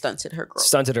kind of stunted her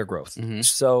growth. Mm-hmm.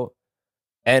 So,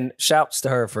 and shouts to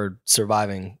her for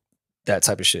surviving that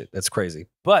type of shit. That's crazy.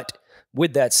 But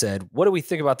with that said, what do we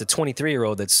think about the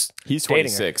 23-year-old that's He's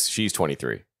dating 26. She's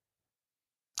 23.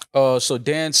 So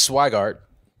Dan Swigart,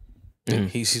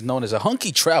 he's known as a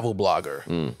hunky travel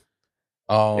blogger.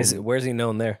 Where's he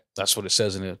known there? That's what it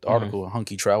says in the article, a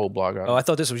hunky travel blogger. Oh, I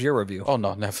thought this was your review. Oh,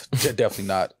 no, never, definitely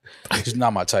not. He's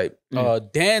not my type.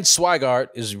 Dan Swigart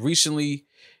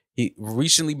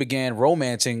recently began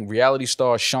romancing reality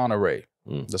star Shauna Ray.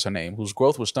 That's her name, whose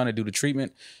growth was stunted due to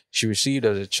treatment she received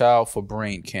as a child for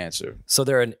brain cancer. So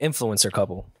they're an influencer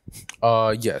couple.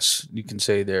 Yes, you can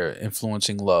say they're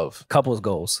influencing love. Couple's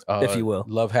goals, if you will.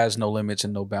 Love has no limits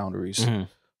and no boundaries.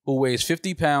 Who weighs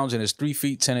 50 pounds and is 3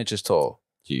 feet 10 inches tall.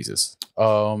 Jesus.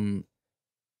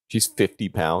 She's 50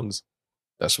 pounds.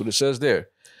 That's what it says there.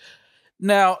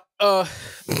 Now,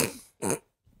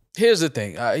 here's the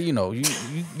thing.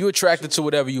 You attracted to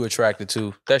whatever you attracted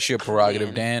to. That's your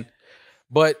prerogative, Dan.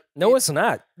 But no, it's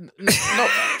not. No,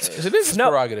 it is his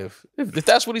prerogative. If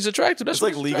that's what he's attracted to, that's it's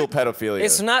like legal pedophilia.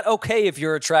 It's not okay if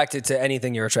you're attracted to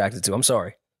anything you're attracted to. I'm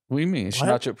sorry. What do you mean? It's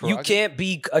not your prerogative. You can't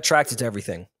be attracted to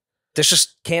everything. This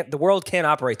just can't. The world can't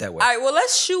operate that way. All right,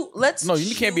 well,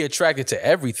 you can't be attracted to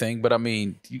everything, but I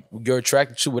mean, you're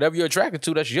attracted to whatever you're attracted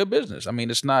to. That's your business. I mean,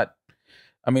 it's not.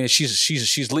 I mean,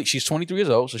 she's 23 years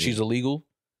old, so she's legal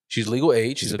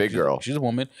age. She's a big girl. She's a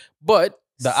woman, but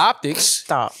the optics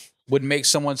would make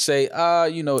someone say,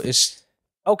 it's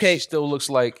okay. She still looks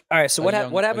like. All right. So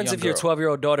what happens if your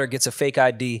 12-year-old daughter gets a fake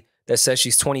ID that says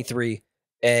she's 23?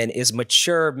 And is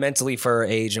mature mentally for her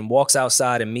age and walks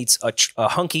outside and meets a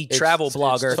hunky travel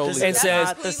blogger and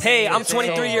says, hey, I'm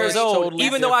 23 years old,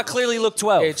 even though I clearly look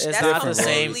 12. It's not the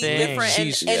same thing.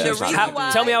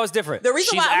 Tell me how it's different. The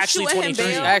reason she's why I'm actually shooting 23. him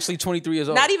She's down, actually 23 years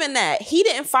old. not even that. He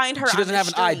didn't find her. She doesn't have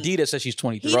an street. ID that says she's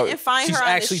 23. He didn't find she's her on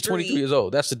the actually street. 23 years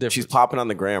old. That's the difference. She's popping on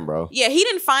the gram, bro. Yeah, he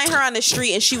didn't find her on the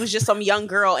street, and she was just some young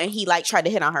girl, and he tried to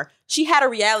hit on her. She had a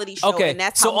reality show, and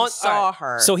that's how he saw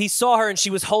her. So he saw her, and she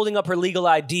was holding up her legal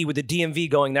ID with the DMV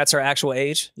going, "That's her actual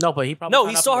age." No, but he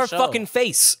saw her fucking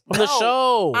face on the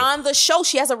show. On the show,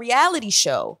 she has a reality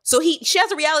show. So she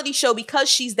has a reality show because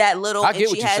she's that little and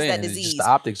she has that disease. Just the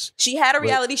optics. She had a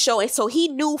reality show, and so he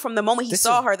knew from the moment he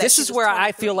saw her that this is where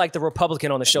I feel like the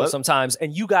Republican on the show sometimes,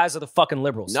 and you guys are the fucking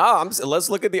liberals. No, let's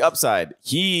look at the upside.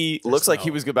 He looks like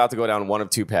he was about to go down one of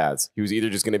two paths. He was either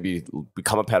just going to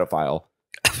become a pedophile,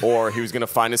 or he was going to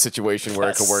find a situation where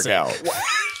it could work out.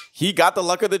 He got the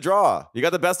luck of the draw. He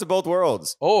got the best of both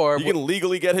worlds. Or he can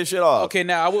legally get his shit off. Okay,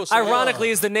 now I will say ironically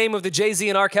is the name of the Jay-Z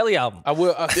and R. Kelly album. I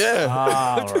will right.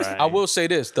 I will say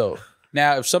this though.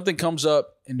 Now, if something comes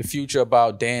up in the future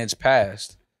about Dan's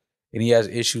past and he has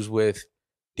issues with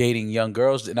dating young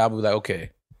girls, then I'll be like,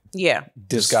 okay. Yeah.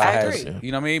 This guy has,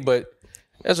 you know what I mean? But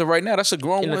as of right now, that's a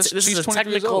grown woman. This is a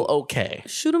technical okay.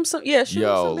 Shoot him some. Yeah, shoot him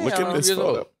some. Look at this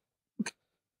photo.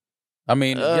 I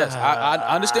mean, yes,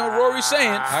 I understand what Rory's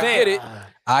saying.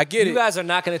 I get it. You guys are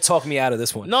not going to talk me out of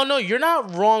this one. No, you're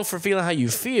not wrong for feeling how you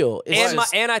feel.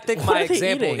 And I think my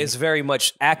example is very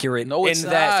much accurate. No, it's not.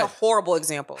 That's a horrible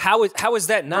example. How is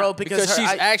that not? Bro, because she's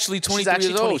actually 23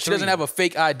 years old. She doesn't have a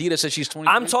fake ID that says she's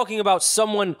 23. I'm talking about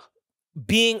someone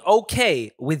being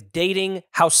okay with dating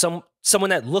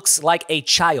someone that looks like a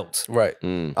child. Right.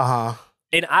 An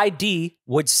ID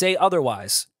would say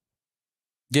otherwise.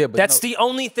 Yeah, but that's the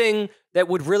only thing that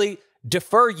would really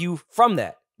defer you from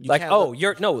that.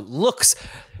 Looks.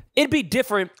 It'd be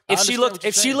different if she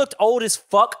looked old as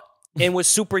fuck and was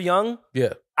super young.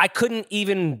 Yeah. I couldn't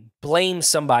even blame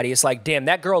somebody. It's like, damn,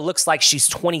 that girl looks like she's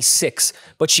 26,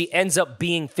 but she ends up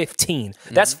being 15.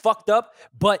 That's fucked up,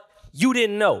 but you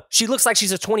didn't know. She looks like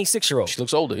she's a 26-year-old. She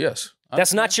looks older, yes.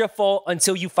 That's not your fault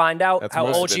until you find out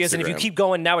how old she is. And if you keep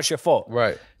going, now it's your fault.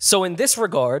 Right. So in this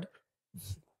regard,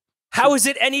 how is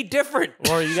it any different?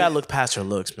 Or you gotta look past her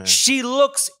looks, man. She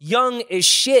looks young as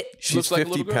shit. She's looks like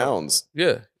 50 pounds.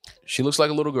 Yeah. She looks like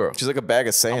a little girl. She's like a bag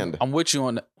of sand. I'm with you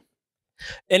on that.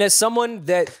 And as someone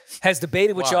that has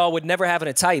debated with y'all with never having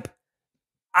a type,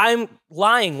 I'm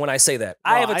lying when I say that.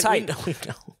 I have a type. We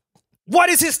know. What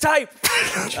is his type?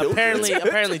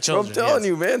 apparently children. I'm telling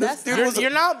you, man. This dude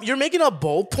You're making a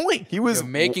bold point. You're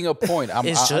making a point. I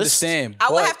understand. I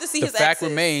would but have to see the his fact exes.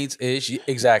 remains is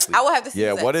exactly. I would have to see.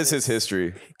 Yeah, his what exes. is his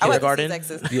history? I would have to see Kindergarten?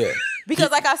 his exes. Yeah.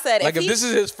 Because, like I said, Like if this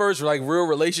is his first like real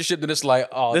relationship, then it's like,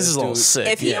 oh, This is a little dude- sick.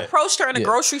 if he approached her in a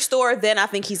grocery store, then I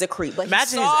think he's a creep. But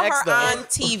Imagine he saw his ex, her though. on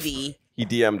TV. He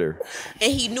DM'd her.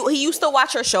 And he used to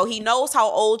watch her show. He knows how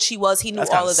old she was. He knew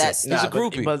all of that stuff. He's a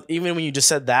groupie. But even when you just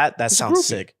said that sounds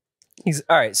sick. He's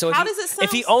all right. So How if does it sound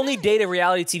if he only sick? dated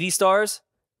reality TV stars,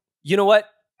 you know what?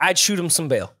 I'd shoot him some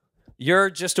bail. You're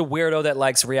just a weirdo that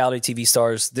likes reality TV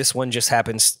stars. This one just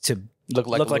happens to look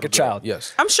like a little child. girl.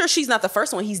 Yes. I'm sure she's not the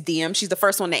first one he's DM'd. She's the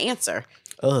first one to answer.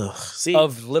 Ugh. See,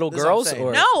 Of little This is what I'm girls, saying.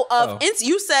 or No,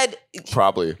 you said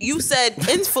Probably.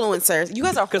 influencers. You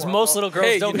guys are because horrible. most little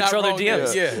girls don't control their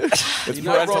DMs. Yeah. It's You're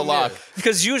not parental wrong lock. there.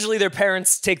 Because usually their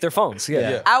parents take their phones.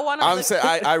 Yeah. I want I'm to. saying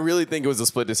I really think it was a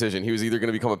split decision. He was either going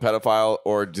to become a pedophile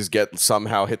or just get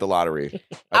somehow hit the lottery.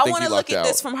 I think want he to look lucked at out.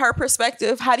 this from her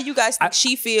perspective. How do you guys think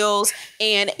she feels?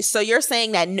 And so you're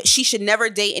saying that she should never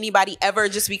date anybody ever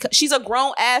just because she's a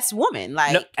grown ass woman.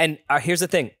 Like, No, and here's the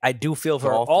thing. I do feel for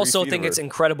her. All 3 Also feet think of it's her.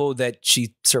 incredible that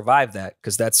she survived that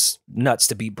because that's nuts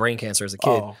to beat brain cancer as a kid.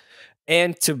 Oh,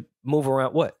 And to move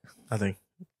around. What? I think.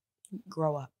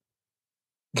 grow up.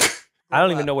 I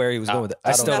don't even know where he was going with it.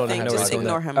 I still don't Nothing. even know where he's Just going with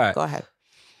ignore that. him. All right. Go ahead.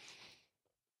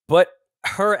 But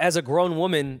her as a grown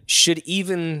woman should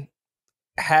even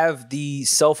have the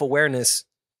self-awareness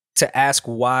to ask,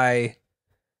 why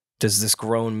does this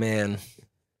grown man...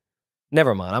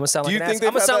 Never mind. I'm gonna sound Do like you an think ass. they've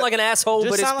I'm gonna had sound that- like an asshole,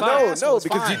 Just but it's sound fine. like an No, asshole, no, it's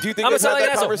because fine. do you think I'm gonna they've sound had like an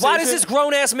that asshole. Why does conversation? this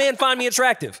grown-ass man find me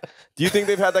attractive? Do you think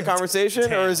they've had that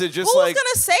conversation, or is it just Who's like gonna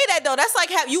say that though? That's like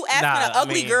you asking Nah, an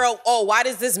ugly I mean- girl, "Oh, why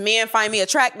does this man find me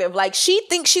attractive?" Like she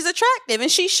thinks she's attractive,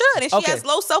 and she should, and she Okay. has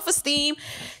low self esteem.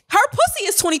 Her pussy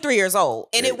is 23 years old,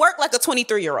 and it worked like a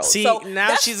 23-year-old. See, so now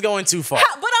that's- she's going too far.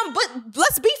 But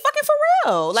let's be fucking for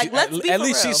real. Like let's be At for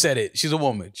least real. she said it. She's a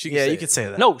woman. She can Yeah, say you it. could say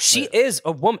that. No, she is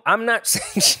a woman. I'm not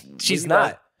saying she's you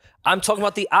not. I'm talking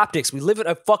about the optics. We live in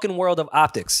a fucking world of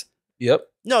optics. Yep.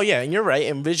 No, yeah, and you're right.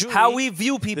 And visually, How we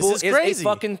view people This is is a crazy.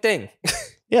 fucking thing.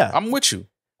 yeah, I'm with you.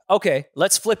 Okay,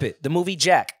 let's flip it. The movie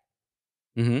Jack.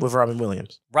 with Robin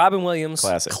Williams. Robin Williams.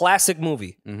 Classic.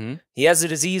 movie. Mm-hmm. He has a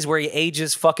disease where he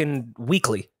ages fucking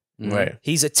weekly. Right.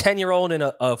 He's a 10-year-old in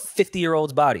a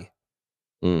 50-year-old's body.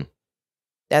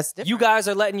 That's different. You guys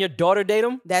are letting your daughter date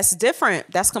him? That's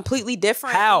different. That's completely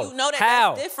different. How? You know that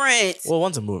How? that's different. Well,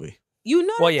 one's a movie. You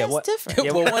know Well, that yeah, that's what- different.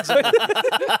 Yeah, Well, one's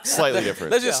a, slightly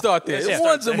different? let's just start there. Yeah.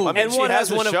 One's a I movie. mean, And she one has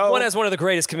has a one of, show. one has one of the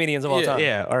greatest comedians of all time.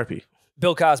 Yeah, RP.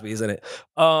 Bill Cosby is in it.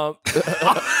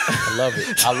 I love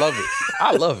it. I love it.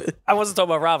 I love it. I wasn't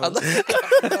talking about Robin.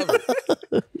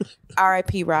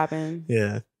 R.I.P. Robin.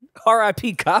 Yeah.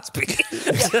 R.I.P. Cosby.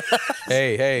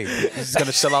 Hey, he's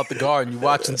gonna sell out the garden. You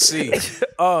watch and see.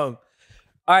 All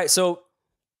right, so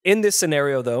in this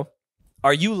scenario, though,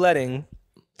 are you letting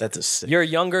That's a sick. your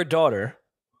younger daughter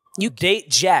date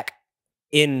Jack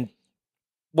in,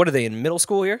 what are they, in middle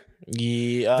school here?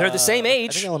 Yeah, They're the same I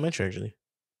age. think elementary, actually.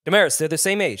 Damaris, they're the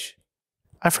same age.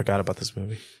 I forgot about this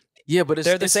movie. Yeah, but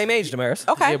They're the same age, Damaris.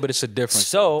 Okay. Yeah, but it's a difference.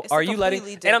 So It's a are you letting,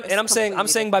 completely and I'm, different- and I'm it's saying, I'm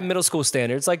completely saying by different. middle school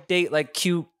standards, like date, like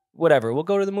cute, whatever. We'll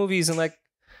go to the movies and like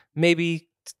maybe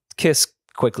kiss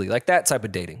quickly, like that type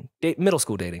of dating, middle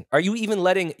school dating. Are you even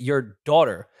letting your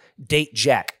daughter date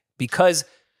Jack because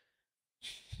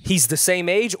he's the same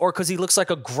age or because he looks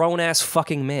like a grown ass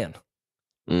fucking man?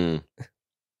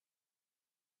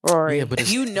 Rory, Yeah, but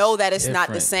it's- you know that it's not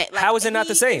the different. same. How is it not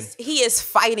the same? He is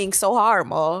fighting so hard,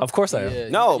 Ma. Of course I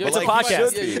am. No, You're but it's a like, he podcast.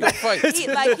 should Yeah, be. you gotta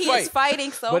fight. He is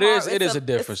fighting so But hard. it is a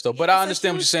difference though. But I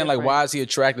understand what you're saying. Like, why is he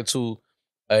attracted to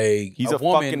He's a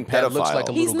woman fucking that looks pedophile. like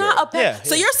a He's little not girl? a pet. Yeah,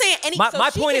 So yeah. you're saying My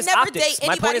she point can is never optics. date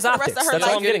My anybody point is for the rest optics. of her That's all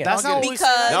life I'm getting at. That's not what we because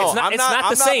said. No, It's not, I'm it's not- not the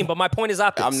I'm not- same, but my point is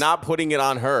optics. I'm not putting it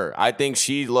on her. I think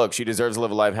she deserves to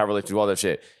live a life, have a relationship, all that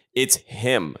shit. It's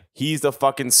him. He's the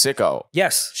fucking sicko.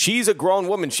 Yes. She's a grown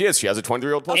woman. She is. She has a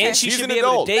 23-year-old pussy. And she She's should an be able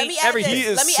to adult. date let me add everything. He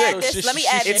this. is Let me sick. add So this. Let me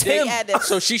add it's this. Let him. me add this.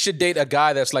 So she should date a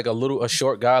guy that's like a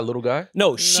short guy, a little guy.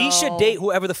 No, she should date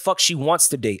whoever the fuck she wants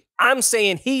to date. I'm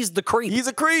saying he's the creep. He's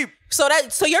a creep. So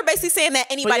you're basically saying that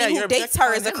anybody yeah, who you're dates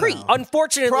her is a objectifying creep. him now.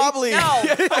 Unfortunately, Probably. No.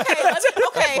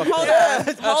 Okay,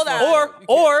 hold on.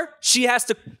 or she has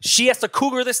to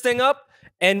cougar this thing up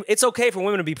And it's okay for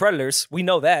women to be predators. We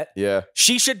know that. Yeah.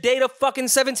 She should date a fucking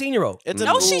 17-year-old. It's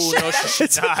No, she should. No, she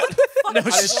should not. No,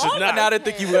 she should not. I didn't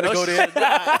think you were gonna go there.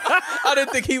 I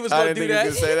didn't think he was I gonna didn't do think that. you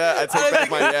was gonna say that. I take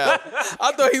back my yeah.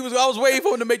 I thought he was. I was waiting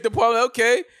for him to make the point. Like,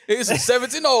 okay, it's a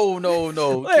 17. No.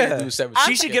 Can't do 17.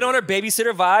 She should get on her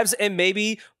babysitter vibes and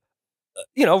maybe,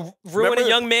 ruin Remember a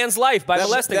young man's life by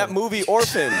molesting that him. movie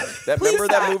Orphan. Remember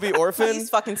that movie Orphan? Please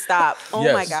fucking stop. Oh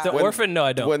Yes. my God. The orphan? No,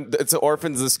 I don't. When it's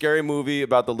Orphan's a scary movie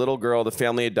about the little girl the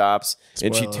family adopts,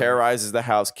 and she terrorizes the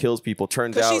house, kills people.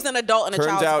 Turns Because out she's an adult in a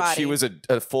child's body. she was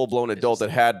a full blown adult that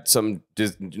had some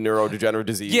neurodegenerative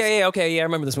disease. Yeah, okay, yeah, I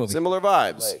remember this movie. Similar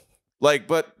vibes.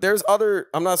 But there's other.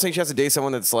 I'm not saying she has to date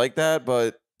someone that's like that,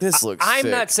 but this looks. I'm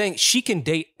sick. not saying she can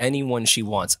date anyone she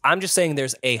wants. I'm just saying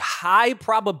there's a high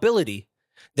probability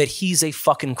that he's a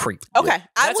fucking creep. Okay,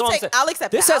 That's all I'm saying. I'll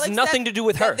accept This that. has I'll accept nothing to do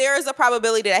with that her. There is a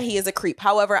probability that he is a creep.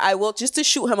 However, I will, just to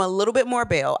shoot him a little bit more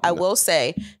bail, I will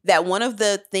say that one of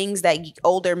the things that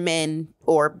older men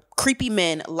or creepy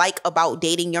men like about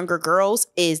dating younger girls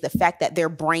is the fact that their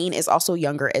brain is also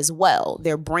younger as well.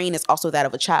 Their brain is also that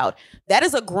of a child. That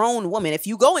is a grown woman. If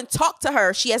you go and talk to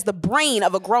her, she has the brain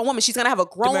of a grown woman. She's going to have a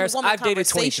grown Damaris, woman I've dated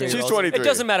conversation. 23. She's 23. It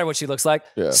doesn't matter what she looks like.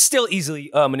 Yeah. Still easily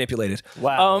manipulated.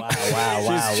 Wow.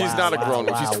 She's not a grown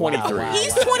woman. She's 23.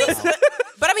 He's 20.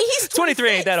 But I mean, he's 23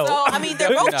 ain't that old. So, I mean,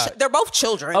 they're both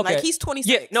children. Okay. Like, he's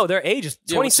 26. Yeah, no, their age is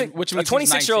 26. which a means he's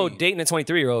 26-year-old 19. dating a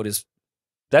 23-year-old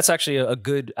that's actually a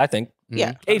good, I think,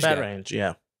 Yeah. age Bad gap. range.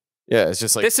 Yeah. Yeah, it's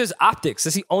just like This is optics.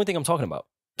 This is the only thing I'm talking about.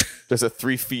 there's a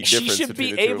 3 feet She difference. should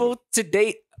between be the two of them. able to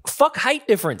date. Fuck height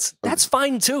difference. That's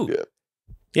fine too. Yeah.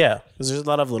 Yeah. Because there's a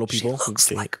lot of little She people. looks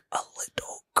like a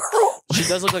little girl. She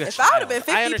does look like a If I would have been child.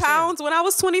 I 50 understand. pounds when I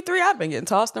was 23, I'd been getting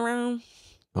tossed around.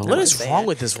 What is wrong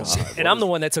with this woman? And I'm the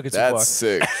one that took it too far. That's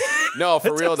sick. No,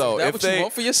 for real though. Is that If what you they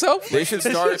want for yourself? they should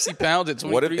start. 60 pounds at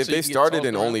 23. What if so they you get started tossed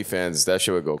in around? OnlyFans? That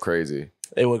shit would go crazy.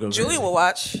 It would go Julian crazy. will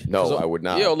watch. No, I would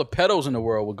not. Yeah, all the pedos in the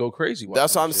world would go crazy.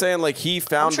 That's what I'm saying. Like he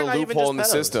found sure a not even loophole in the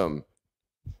just pedos. system.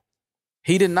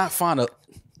 He did not find a.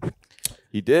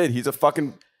 He did. He's a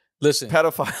fucking Listen,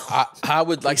 pedophile. I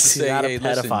would like to He's say, not a hey,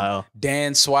 listen, pedophile.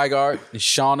 Dan Swigart and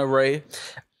Shauna Ray,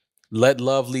 let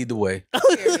love lead the way.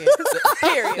 Period.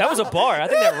 Period. That was a bar. I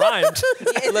think that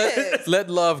rhymed. Let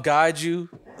love guide you.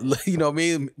 You know what I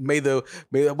mean? May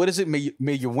what is it? May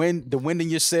the wind in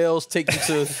your sails take you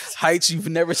to heights you've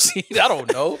never seen. I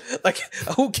don't know. Like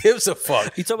who gives a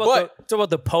fuck? You talk about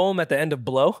the poem at the end of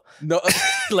Blow? No,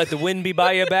 Let the wind be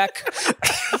by your back.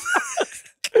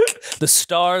 The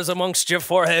stars amongst your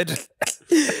forehead.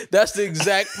 that's the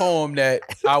exact poem that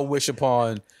I wish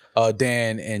upon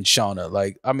Dan and Shauna.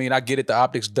 Like, I mean, I get it. The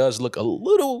optics does look a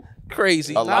little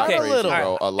crazy. A lot Okay. crazy, little.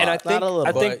 bro. A lot. And I think, a little,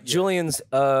 I think but, yeah. Julian's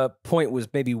point was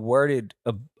maybe worded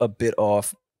a bit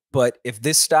off. But if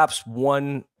this stops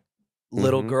one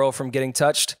little Mhm. girl from getting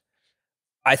touched,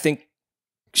 I think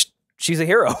she's a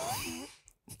hero.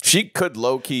 She could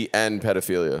low key end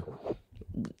pedophilia.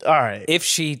 All right. If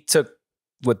she took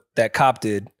what that cop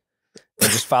did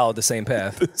and just followed the same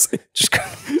path. just,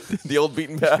 The old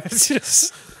beaten path.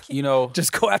 just, You know,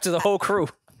 just go after the whole crew.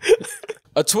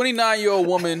 a 29-year-old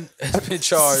woman has been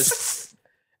charged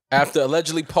after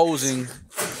allegedly posing.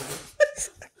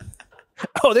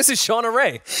 Oh, this is Shauna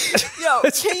Ray. Yo,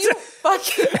 can you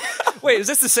fucking... Wait, is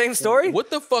this the same story? What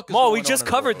the fuck is Maul, going we just on in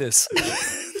the covered world? this.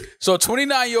 So a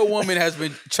 29-year-old woman has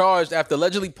been charged after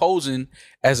allegedly posing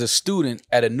as a student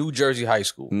at a New Jersey high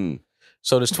school. Mm.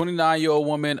 So this 29-year-old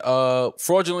woman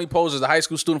fraudulently posed as a high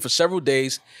school student for several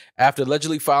days after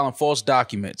allegedly filing false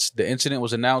documents. The incident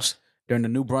was announced during the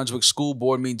New Brunswick school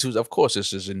board meeting Tuesday. Of course,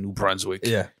 this is in New Brunswick.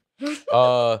 Yeah.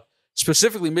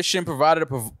 Specifically, Ms. Shin provided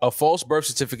a false birth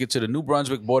certificate to the New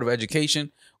Brunswick Board of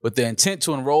Education with the intent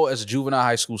to enroll as a juvenile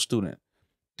high school student.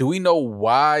 Do we know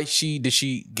why did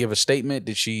she give a statement?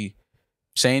 Did she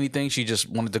say anything? She just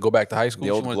wanted to go back to high school?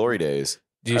 The old glory days.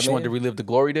 She wanted to relive the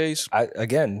glory days?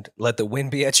 Again, let the wind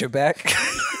be at your back.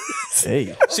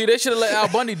 Hey. See, they should have let Al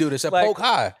Bundy do this at Like, Polk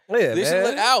High. Yeah, They should man.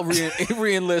 let Al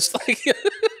re-enlist. Like,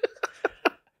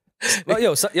 Well,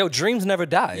 yo, dreams never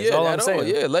die. Is all I'm saying.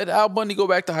 Yeah, let Al Bundy go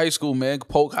back to high school, man.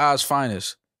 Polk High's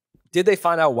finest. Did they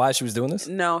find out why she was doing this?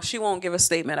 No, she won't give a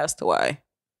statement as to why.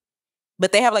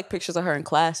 But they have like pictures of her in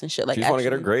class and shit. Like, She just want to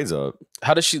get her actually- grades up.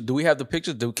 How does she? Do we have the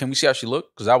pictures? Can we see how she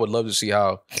looked? Because I would love to see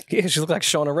how Yeah, she looked like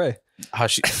Shauna Ray.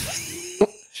 she.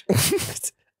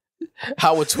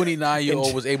 How a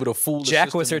 29-year-old was able to fool the Jack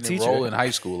system was her and teacher. enroll in high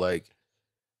school. Like,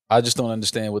 I just don't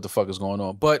understand what the fuck is going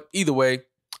on. But either way,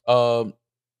 I'm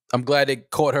glad they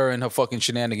caught her in her fucking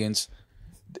shenanigans.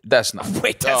 That's not.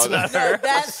 Wait, that's No, not No, her.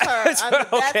 that's her. That's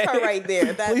Okay. her right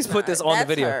there. That's Please put not- this on the that's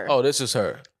video. her. Oh, this is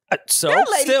her. So That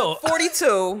lady still,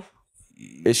 42.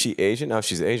 Is she Asian? No,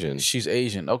 she's Asian. She's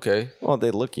Asian. Okay. Well,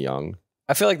 they look young.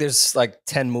 I feel like there's like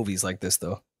 10 movies like this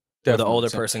though. Where the older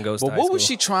person goes. But to high what was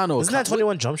school. she trying to? Isn't that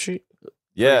 21 Jump Street?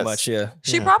 Yes. Pretty much, yeah.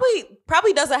 She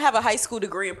probably doesn't have a high school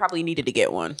degree and probably needed to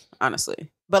get one, honestly.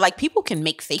 But like people can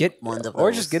make fake ones of those.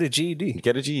 Or just get a GED.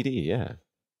 Get a GED, yeah.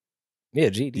 Yeah,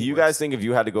 GED. Do you guys think if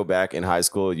you had to go back in high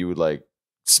school, you would like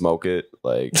smoke it?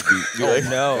 Like, be like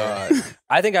No. God.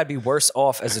 I think I'd be worse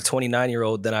off as a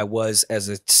 29-year-old than I was as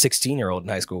a 16-year-old in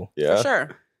high school. yeah. For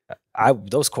sure.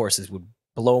 Those courses would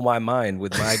blow my mind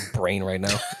with my brain right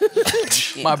now.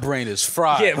 My brain is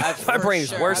fried. Yeah, my brain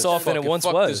is worse off than it once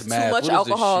was. Too much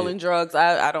alcohol and drugs.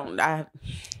 Well,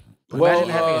 Imagine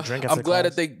having a drink after I'm glad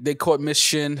class. that they caught Miss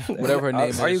Shin, whatever her name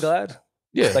is. Are you glad?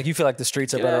 Yeah. Like you feel like the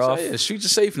streets are Yeah, better that's off? right. The streets are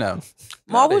safe now.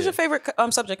 Ma, what was your favorite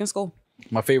subject in school?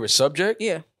 My favorite subject?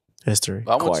 Yeah. History.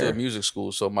 I went to Choir. a music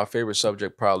school, so my favorite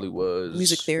subject probably was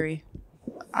Music theory.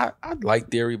 I like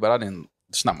theory, but I didn't.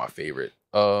 It's not my favorite.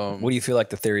 What do you feel like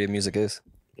the theory of music is?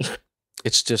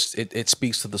 It's just it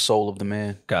speaks to the soul of the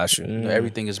man. Gosh, you. You know,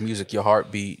 everything is music. Your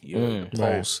heartbeat, your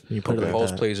pulse. Right. You put it the like pulse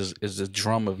that. plays is the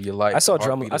drum of your life. I saw The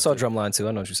heartbeat is the- drumline too.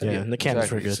 I know what you're saying. Yeah, and the campus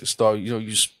Exactly. were good. Start, you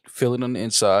just feel it on the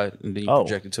inside, and then you Oh.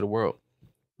 project it to the world.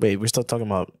 Wait, we're still talking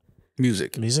about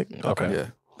Music. music? Okay. Yeah.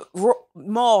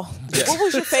 Ma, what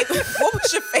was your favorite? What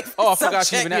was your favorite? Oh, I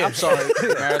forgot you even. subject? I'm sorry.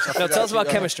 Maris, I Now forgot tell us you,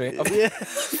 about chemistry. Yeah. I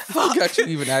forgot you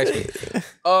even asked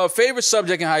me. Favorite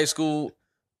subject in high school?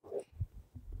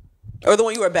 Or the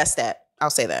one you were best at. I'll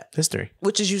say that. History.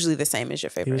 Which is usually the same as your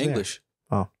favorite. Yeah. English.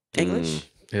 English.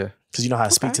 Yeah. Because you know how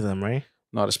to speak to them, right?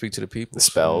 Know how to speak to the people. The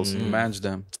spells. Manage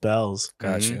them. Spells.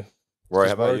 Got Mhm. you. Roy, how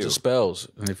Just about words you? are spells,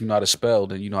 and if you know how to spell,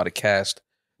 then you know how to cast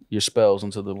your spells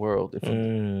into the world. If you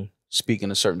Mm. speak in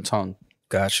a certain tongue,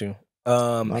 Got you.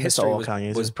 miss History all was,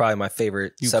 Kanye, was too. probably my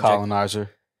favorite you subject. colonizer.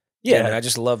 Yeah, man, I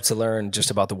just love to learn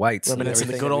just about the whites. and Reminiscing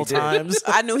the everything good that we old did. times.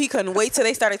 I knew he couldn't wait till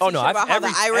they started Oh, teaching no, about how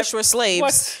the Irish were slaves.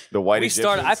 What? The white We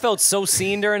started. I Egyptians. felt so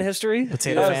seen during history.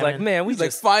 Potato I was like, famine. man, we He's like,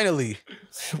 just finally.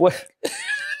 what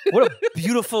a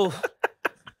beautiful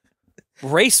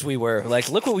race we were. Like,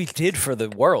 look what we did for the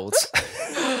world.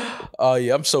 Oh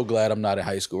yeah, I'm so glad I'm not in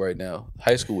high school right now.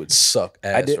 High school would suck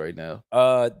ass did- right now.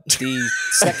 The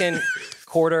second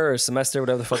quarter or semester,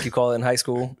 whatever the fuck you call it in high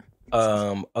school,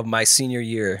 of my senior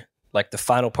year, like the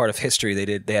final part of history,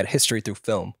 they had history through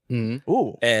film. Mm-hmm.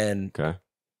 Ooh. And Okay.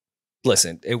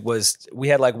 listen, we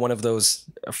had like one of those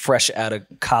fresh out of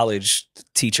college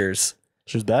teachers.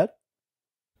 She was bad?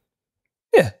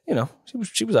 Yeah,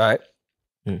 she was all right.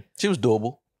 She was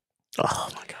doable. Oh,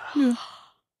 my God.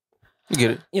 You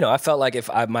get it? I felt like if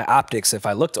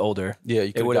I looked older, Yeah, you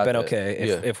it could've would have got been that. okay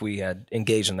Yeah. if we had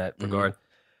engaged in that Mhm. regard.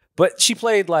 But she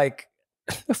played like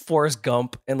Forrest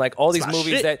Gump and like all these my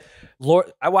movies shit.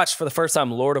 that I watched for the first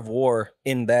time Lord of War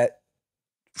in that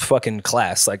fucking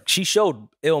class. Like she showed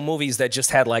ill movies that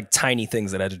just had like tiny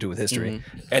things that had to do with history.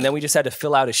 Mhm. And then we just had to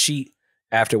fill out a sheet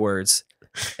afterwards.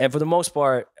 And for the most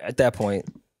part, at that point,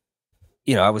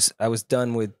 I was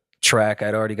done with track.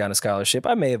 I'd already gotten a scholarship.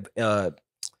 I may have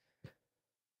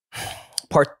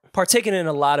partaken in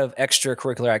a lot of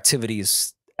extracurricular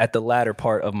activities at the latter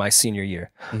part of my senior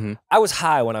year. Mhm. I was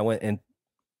high when I went into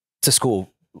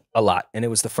school a lot, and it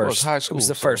was the Well, it's first. high It school, was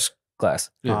the so- first class.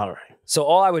 Yeah. All right. So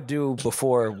all I would do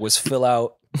before was fill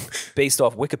out based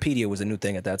off Wikipedia was a new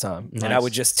thing at that time, and I Nice.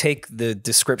 would just take the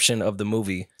description of the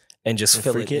movie and just And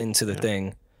fill freak it it? into the Yeah.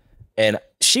 thing. And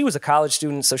she was a college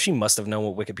student, so she must have known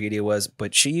what Wikipedia was.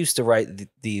 But she used to write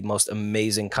the most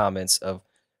amazing comments of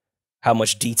how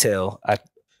much detail I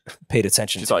paid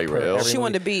attention She to. thought you were per ill? every She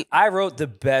wanted movie. to be. I wrote the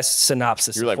best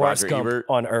synopsis You're of like Forrest Roger Gump Ebert?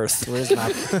 on earth. Where's my...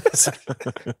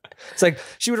 It's like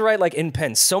she would write like in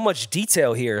pen, so much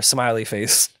detail here, smiley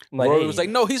face. I'm like, Rory hey. was like,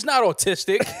 no, he's not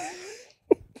autistic.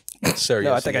 Sorry,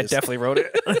 no, I yes, think he I is. definitely wrote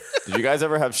it. Did you guys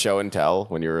ever have show and tell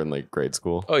when you were in like grade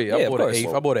school? Oh yeah, Yeah, I of bought an course.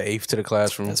 eighth. I bought an eighth to the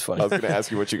classroom. That's I funny. was going to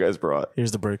ask you what you guys brought. Here's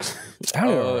the bricks. I don't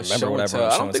even remember show what I and brought. tell. I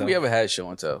show don't and think we tell. ever had show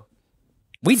and tell.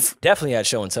 We definitely had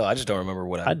show and tell. I just don't remember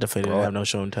what I definitely didn't have no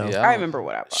show and tell. Yeah, I remember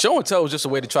what I bought. Show and tell was just a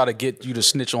way to try to get you to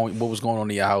snitch on what was going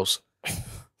on in your house.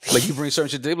 Like you bring certain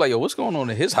shit, they be like, yo, what's going on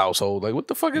in his household? Like, what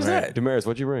the fuck is Right. that? Damaris,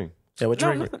 what'd you bring? Yeah, what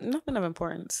you No, bring? nothing of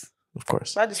importance. Of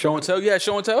course. I just Show and tell? Yeah,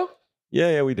 show and tell?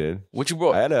 Yeah, we did. What you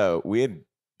brought? We had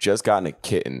just gotten a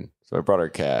kitten, so I brought our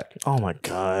cat. Oh, my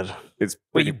God. It's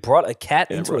Wait, you brought a cat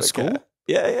Yeah, I into brought a school? cat.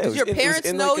 Yeah, yeah. it Did was your in- it was parents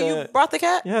in, know like, you a- brought the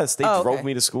cat? Yes, they Oh, drove okay.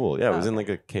 me to school. Yeah, it was Oh, in like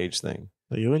a cage thing.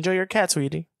 You enjoy your cat,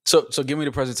 sweetie. So give me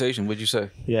the presentation. What'd you say?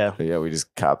 Yeah. But yeah, we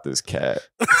just copped this cat.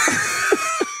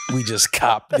 We just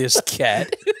copped this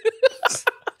cat.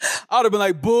 I would have been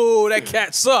like, boo, that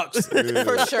cat sucks.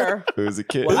 For sure. It was a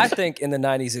kid. Well, I think in the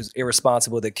 90s it was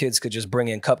irresponsible that kids could just bring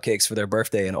in cupcakes for their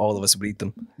birthday and all of us would eat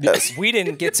them. Yes. We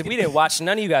didn't watch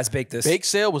none of you guys bake this. Bake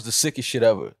sale was the sickest shit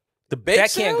ever. The bake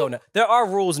That sale? can't go now. There are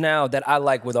rules now that I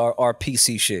like with our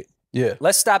PC shit. Yeah.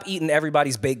 Let's stop eating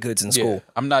everybody's baked goods in school. Yeah.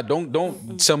 I'm not,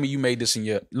 don't tell me you made this in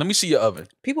let me see your oven.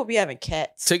 People be having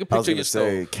cats. Take a I was picture of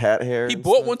gonna your say stove. cat hair. He and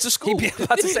bought stuff. one to school.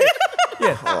 About to say,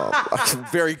 yeah.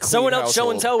 Very clean Someone else show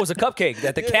and household. tell was a cupcake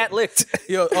that the cat licked.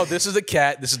 Yo, oh, this is a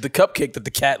cat. This is the cupcake that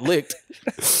the cat licked.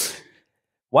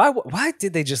 Why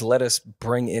did they just let us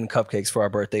bring in cupcakes for our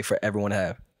birthday for everyone to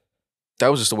have? That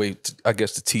was just a way, I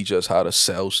guess, to teach us how to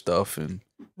sell stuff. And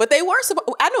But they weren't supposed.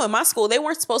 I know in my school they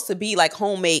weren't supposed to be like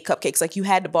homemade cupcakes. Like you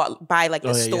had to buy like the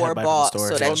Oh, yeah, you had store to buy from the bought store.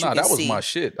 so Oh, that you nah, could that was see. my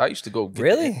shit. I used to go get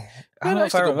Really? I don't know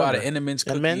if I used to go buy the remember. Entenmann's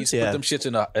cookies, Entenmann's, put yeah. them shits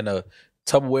in a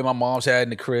Tupperware my mom's had in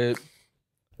the crib.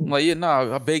 I'm like, yeah,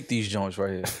 nah, I baked these joints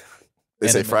right here. They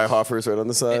say Entenmann's. Freihofer's right on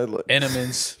the side. Like,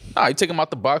 Entenmann's. Nah, you take them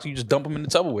out the box, you just dump them in the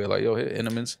Tupperware. Like, yo, here,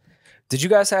 Entenmann's. Did you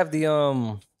guys have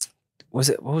the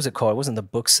what was it called? It wasn't the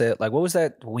book set. Like what was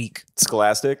that week?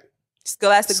 Scholastic.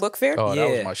 Scholastic Book Fair. Oh, that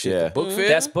was Yeah. my shit. Yeah. The book fair?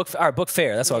 That's book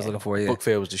fair. That's what I was looking for. Yeah. Book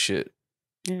fair was the shit.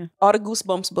 Yeah. All the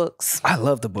Goosebumps books. I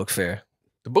love the book fair.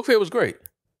 The book fair was great.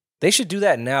 They should do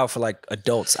that now for like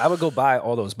adults. I would go buy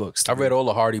all those books. I read all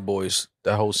the Hardy Boys,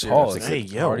 that whole series. Oh, hey,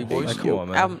 yo. Hardy Boys. Like, come on,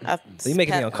 man. You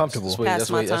making me uncomfortable. That's way, Past that's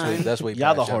my way, that's way, time. that's way.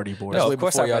 Y'all the past y'all. Hardy Boys. That's No, way of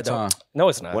course before I y'all read them. time. No,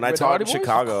 it's not. When I Read the taught Hardy in Boys?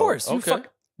 Chicago, Of course. You Okay. fuck.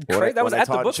 When That was I at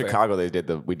the taught in book fair.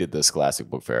 Chicago, we did the Scholastic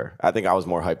Book Fair. I think I was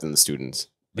more hyped than the students.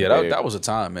 Yeah, that was a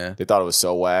time, man. They thought it was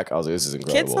so whack. I was like, this is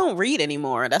incredible. Kids don't read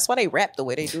anymore. That's why they rap the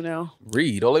way they do now.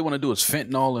 Read. All they want to do is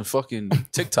fentanyl and fucking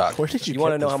TikTok. Where did you? You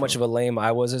want to get know this how much from? of a lame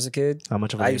I was as a kid? How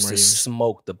much of a I lame used were to you?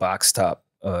 smoke the box top.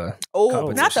 Oh, not the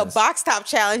Competitions. box top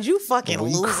challenge. You fucking Were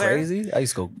you loser. crazy? I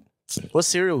used to go. What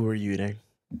cereal were you eating?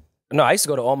 No, I used to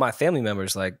go to all my family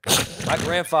members. Like my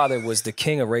grandfather was the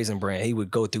king of Raisin Bran. He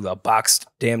would go through a box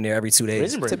damn near every 2 days.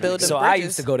 Raisin Bran. To build So them I bridges.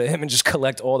 used to go to him and just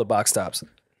collect all the box tops.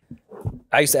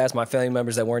 I used to ask my family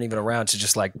members that weren't even around to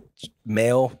just like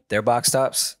mail their box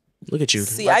tops. Look at you.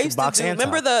 See, Like I the used box to do. and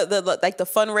Remember top. the like the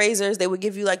fundraisers? They would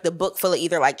give you like the book full of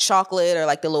either like chocolate or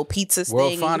like the little pizza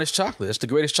World thing. finest chocolate. That's the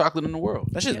greatest chocolate in the world.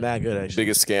 That shit's mad good, actually.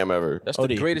 Biggest scam ever. That's OD.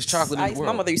 the greatest chocolate in the My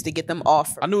world. mother used to get them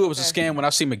off. I knew it was a scam when I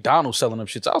see McDonald's selling them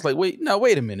shits. I was like, wait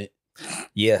a minute.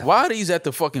 Yeah, Why are these at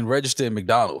the fucking register in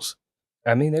McDonald's?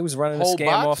 I mean they was running a Whole scam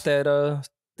box? off that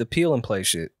the peel and play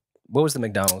shit. What was the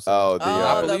McDonald's? Oh, the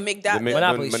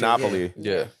Monopoly shit, Monopoly.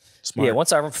 Yeah. Smart. Yeah,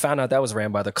 once I found out that was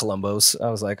ran by the Columbos, I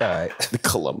was like, all right, The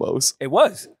Columbos. it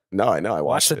was. No, I know. I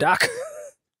Watch watched the it. doc.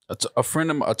 A friend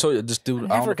of mine, I told you, this dude. I I don't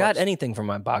never know if got anything from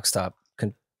my box top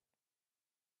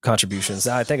contributions.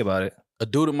 Now I think about it. a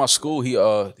dude in my school.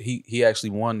 He actually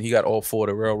won. He got all 4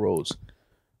 of the railroads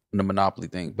in the Monopoly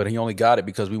thing, but he only got it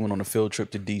because we went on a field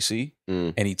trip to DC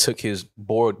and he took his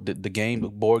board, the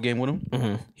board game with him.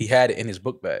 Mm-hmm. He had it in his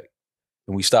book bag,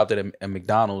 and we stopped at a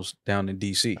McDonald's down in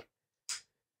DC.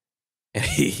 And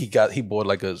he bought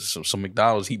like some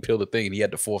McDonald's. He peeled the thing, and he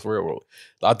had the 4th railroad.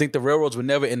 I think the railroads were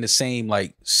never in the same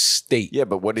like state. Yeah,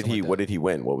 but what did Something like he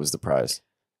win? What was the prize?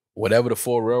 Whatever the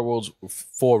 4 railroads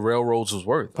was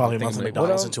worth. Probably I think amounts to like-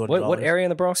 McDonald's and $200. What area in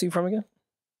the Bronx are you from again?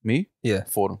 Me? Yeah.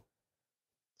 Fordham.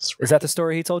 Is that the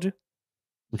story he told you?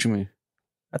 What you mean?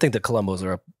 I think the Columbos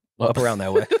are up around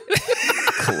that way.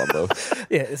 Columbo.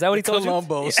 Yeah, is that what he told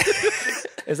Columbos. you?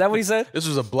 Is that what he said? This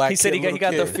was a black. He said he kid,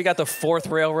 got little the kid. 4th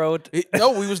railroad.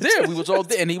 No, we was there. We was all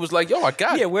there, and he was like, "Yo, I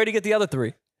got Yeah, it where'd he get the other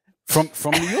 3? from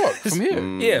New York, from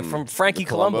here." Yeah, from Frankie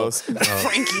Colombo.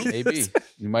 Frankie. Maybe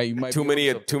you might Too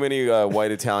be many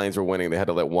white Italians were winning. They had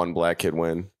to let one black kid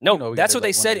win. No, No, we that's got what they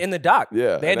that said one. in the doc.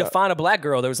 Yeah, They had I to know. find a black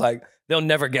girl that was like, they'll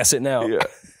never guess it now. Yeah,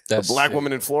 That's a black sick.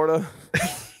 woman in Florida.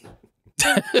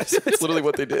 That's literally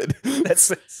what they did.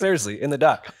 That's seriously in the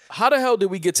doc. How the hell did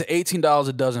we get to $18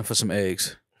 a dozen for some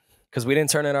eggs? Because we didn't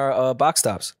turn in our box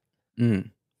tops.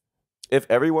 If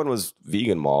everyone was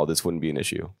vegan mall, this wouldn't be an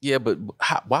issue. Yeah, but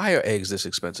why are eggs this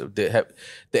expensive? The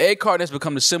egg carton has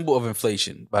become the symbol of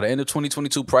inflation. By the end of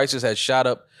 2022, prices had shot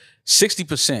up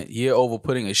 60% year over,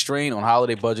 putting a strain on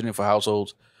holiday budgeting for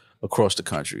households across the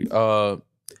country.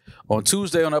 On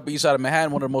Tuesday on the Upper East Side of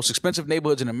Manhattan, one of the most expensive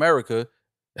neighborhoods in America,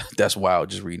 that's wild,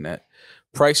 just reading that,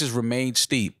 prices remained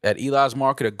steep. At Eli's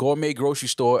Market, a gourmet grocery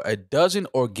store, a dozen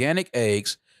organic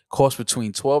eggs cost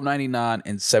between $12.99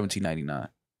 and $17.99.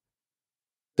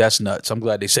 That's nuts. I'm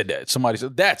glad they said that. Somebody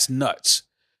said, that's nuts.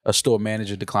 A store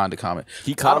manager declined to comment.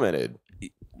 He commented.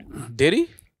 Did he?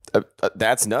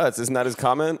 That's nuts. Isn't that his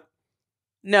comment?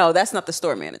 No, that's not the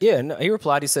store manager. Yeah, no, he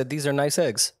replied, he said, these are nice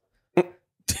eggs.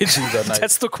 Jeans are nice.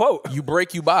 That's the quote. You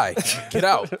break, you buy. Get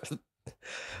out.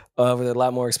 But they're a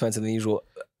lot more expensive than usual.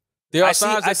 There are I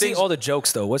signs see, that all the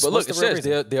jokes though. But look, it says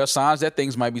there are signs that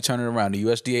things might be turning around. The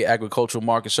USDA Agricultural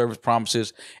Market Service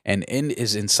promises an end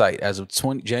is in sight. As of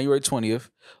January 20th,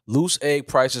 loose egg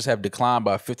prices have declined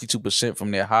by 52%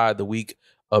 from their high the week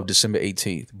of December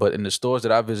 18th. But in the stores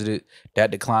that I visited,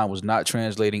 that decline was not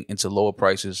translating into lower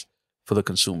prices for the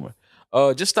consumer.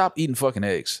 Just stop eating fucking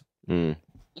eggs.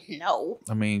 No.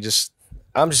 I mean,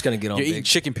 I'm just gonna get on. You're big. eating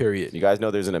chicken, period. You guys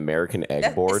know there's an American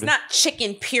egg board? It's not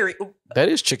chicken, period. That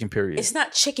is chicken, period. It's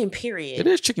not chicken, period. It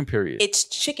is chicken, period. It's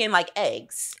chicken like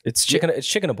eggs. It's chicken. It's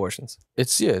chicken abortions.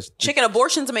 It's yes. Chicken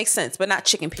abortions make sense, but not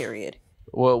chicken, period.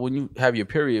 Well, when you have your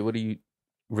period, what do you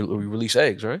release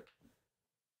eggs, right?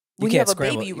 You When can't have a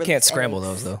scramble. baby, You release can't scramble eggs.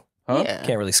 those though. Huh? Yeah.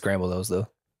 Can't really scramble those though.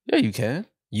 Yeah, you can.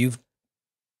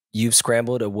 You've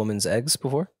scrambled a woman's eggs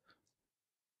before?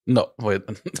 No, wait.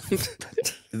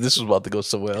 This was about to go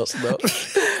somewhere else.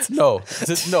 No,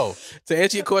 no. To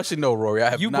answer your question, no, Rory.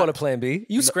 I have You not. bought a plan B.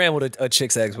 You scrambled a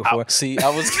chick's eggs before. See, I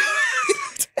was.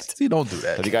 See, don't do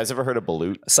that. Have you guys ever heard of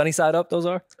balut? Sunny side up, those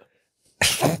are.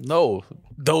 No,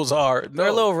 those are. No. They're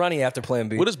a little runny after plan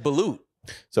B. What is balut?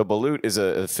 So balut is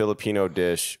a Filipino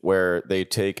dish where they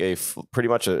take pretty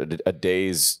much a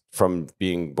days from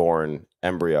being born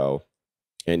embryo,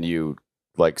 and you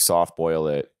like soft boil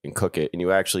it and cook it, and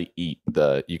you actually eat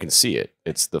you can see it.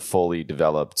 It's the fully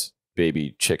developed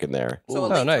baby chicken there. So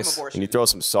nice. And you throw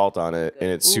some salt on it, and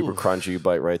it's super crunchy. You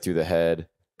bite right through the head,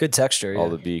 Good texture. all Yeah.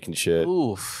 the beak and shit.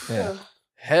 Oof. Yeah.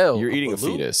 Hell, You're eating a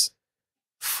balut? fetus.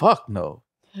 Fuck no.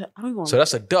 I don't even So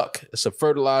that's a duck. It's a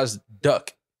fertilized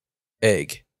duck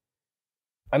egg.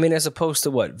 I mean, as opposed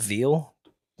to what, veal,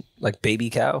 like baby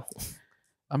cow.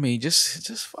 I mean, just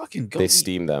fucking go. They eat.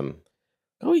 steam them.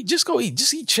 Go eat. Just go eat.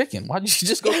 Just eat chicken. Why'd you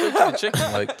just go straight to the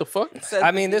chicken? Like the fuck?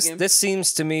 I mean, this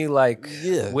seems to me like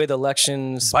Yeah. with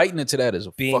elections Biting into that is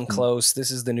a being fucking, close, this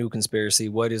is the new conspiracy.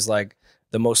 What is like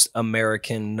the most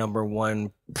American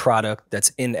 #1 product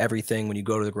that's in everything when you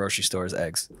go to the grocery store is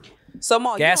eggs. So,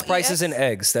 Maul, Gas you don't eat prices and eggs?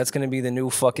 eggs. That's going to be the new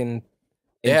fucking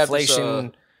They have this,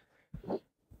 inflation.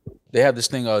 They have this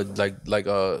thing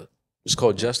it's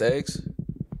called Just Eggs.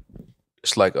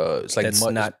 It's like that's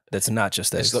mud, not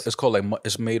just eggs. it's called like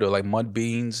it's made of like mun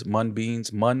beans,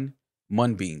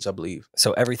 I believe.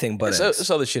 So everything but eggs. It's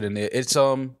other shit in there. It's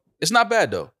not bad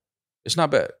though. It's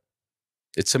not bad.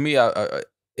 It's to me,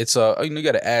 it's you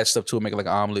got to add stuff to it, make it like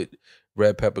an omelet,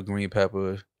 red pepper, green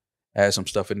pepper, add some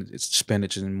stuff in it. It's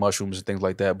spinach and mushrooms and things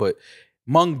like that. But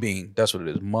mung bean, that's what it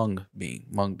is. Mung bean.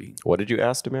 What did you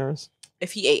ask, Damaris?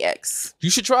 If he ate eggs. You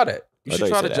should try that. You I should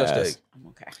thought try you the said Just ass. Egg.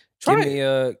 Okay. Try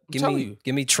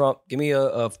Give me Trump. Give me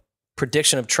a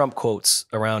prediction of Trump quotes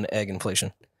around egg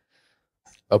inflation.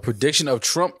 A prediction of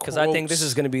Trump Because I think this quotes.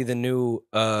 is going to be the new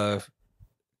Yeah.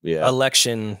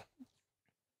 election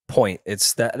point.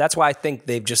 It's that's why I think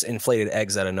they've just inflated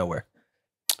eggs out of nowhere.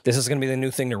 This is going to be the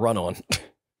new thing to run on.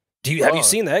 Have you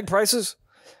seen the egg prices?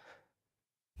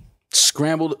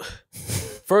 Scrambled.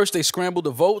 First they scrambled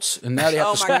the votes, and now they have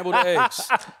Oh to my scramble the eggs.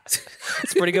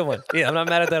 It's a pretty good one. Yeah, I'm not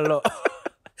mad at that at all.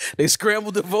 They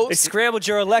scrambled the They votes. scrambled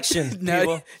your election.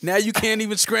 Now you can't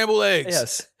even scramble eggs.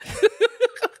 Yes.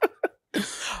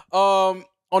 On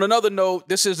another note,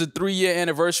 this is the 3-year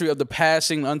anniversary of the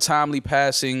untimely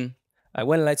passing. I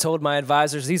went and I told my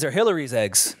advisors these are Hillary's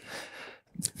eggs.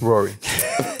 Rory.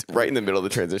 Right in the middle of the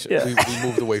transition. Yeah. We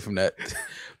moved away from that.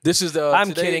 This is the.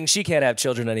 I'm kidding. She can't have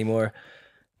children anymore.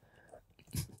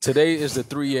 Today is the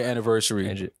 3-year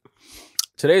anniversary.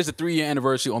 Today is the 3-year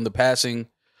anniversary on the passing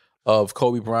of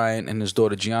Kobe Bryant and his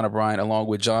daughter Gianna Bryant, along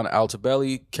with John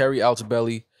Altobelli, Kerry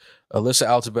Altobelli, Alyssa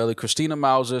Altobelli, Christina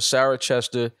Mauser, Sarah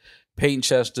Chester, Peyton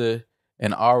Chester,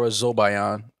 and Ara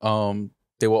Zobayan.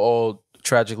 They were all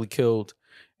tragically killed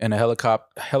in a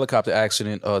helicopter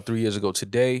accident 3 years ago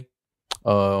today.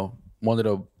 One of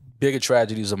the bigger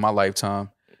tragedies of my lifetime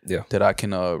that I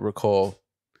can recall.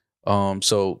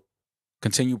 So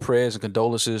continue prayers and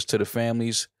condolences to the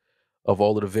families of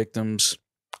all of the victims.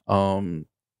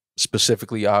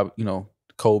 Specifically,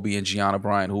 Kobe and Gianna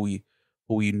Bryant, who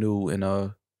we knew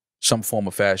in some form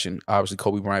or fashion. Obviously,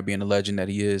 Kobe Bryant being the legend that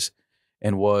he is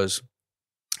and was.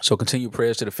 So continue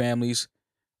prayers to the families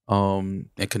and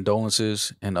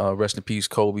condolences, and rest in peace,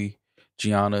 Kobe,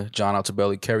 Gianna, John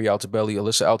Altobelli, Kerry Altobelli,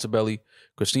 Alyssa Altobelli,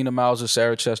 Christina Mauser,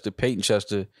 Sarah Chester, Peyton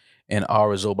Chester, and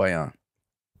Ara Zobayan.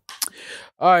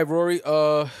 All right, Rory.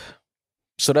 So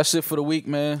that's it for the week,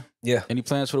 man. Yeah. Any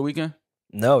plans for the weekend?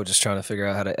 No, just trying to figure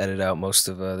out how to edit out most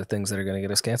of the things that are going to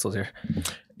get us canceled here.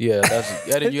 Yeah,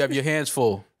 Eden, you have your hands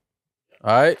full.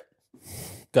 All right?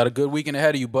 Got a good weekend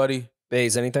ahead of you, buddy.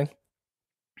 Baze, anything?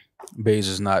 Baze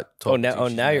is not talking.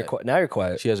 Now you're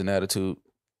quiet. She has an attitude.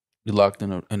 You're locked in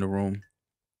the room.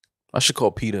 I should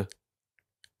call PETA.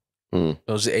 That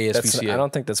was the ASPCA. I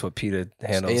don't think that's what PETA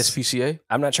handles. ASPCA?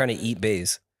 I'm not trying to eat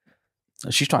Baze.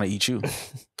 She's trying to eat you.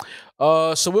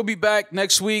 So we'll be back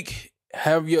next week.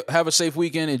 Have a safe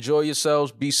weekend. Enjoy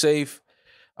yourselves. Be safe.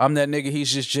 I'm that nigga.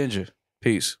 He's just Ginger.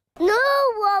 Peace. No,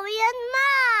 Rory and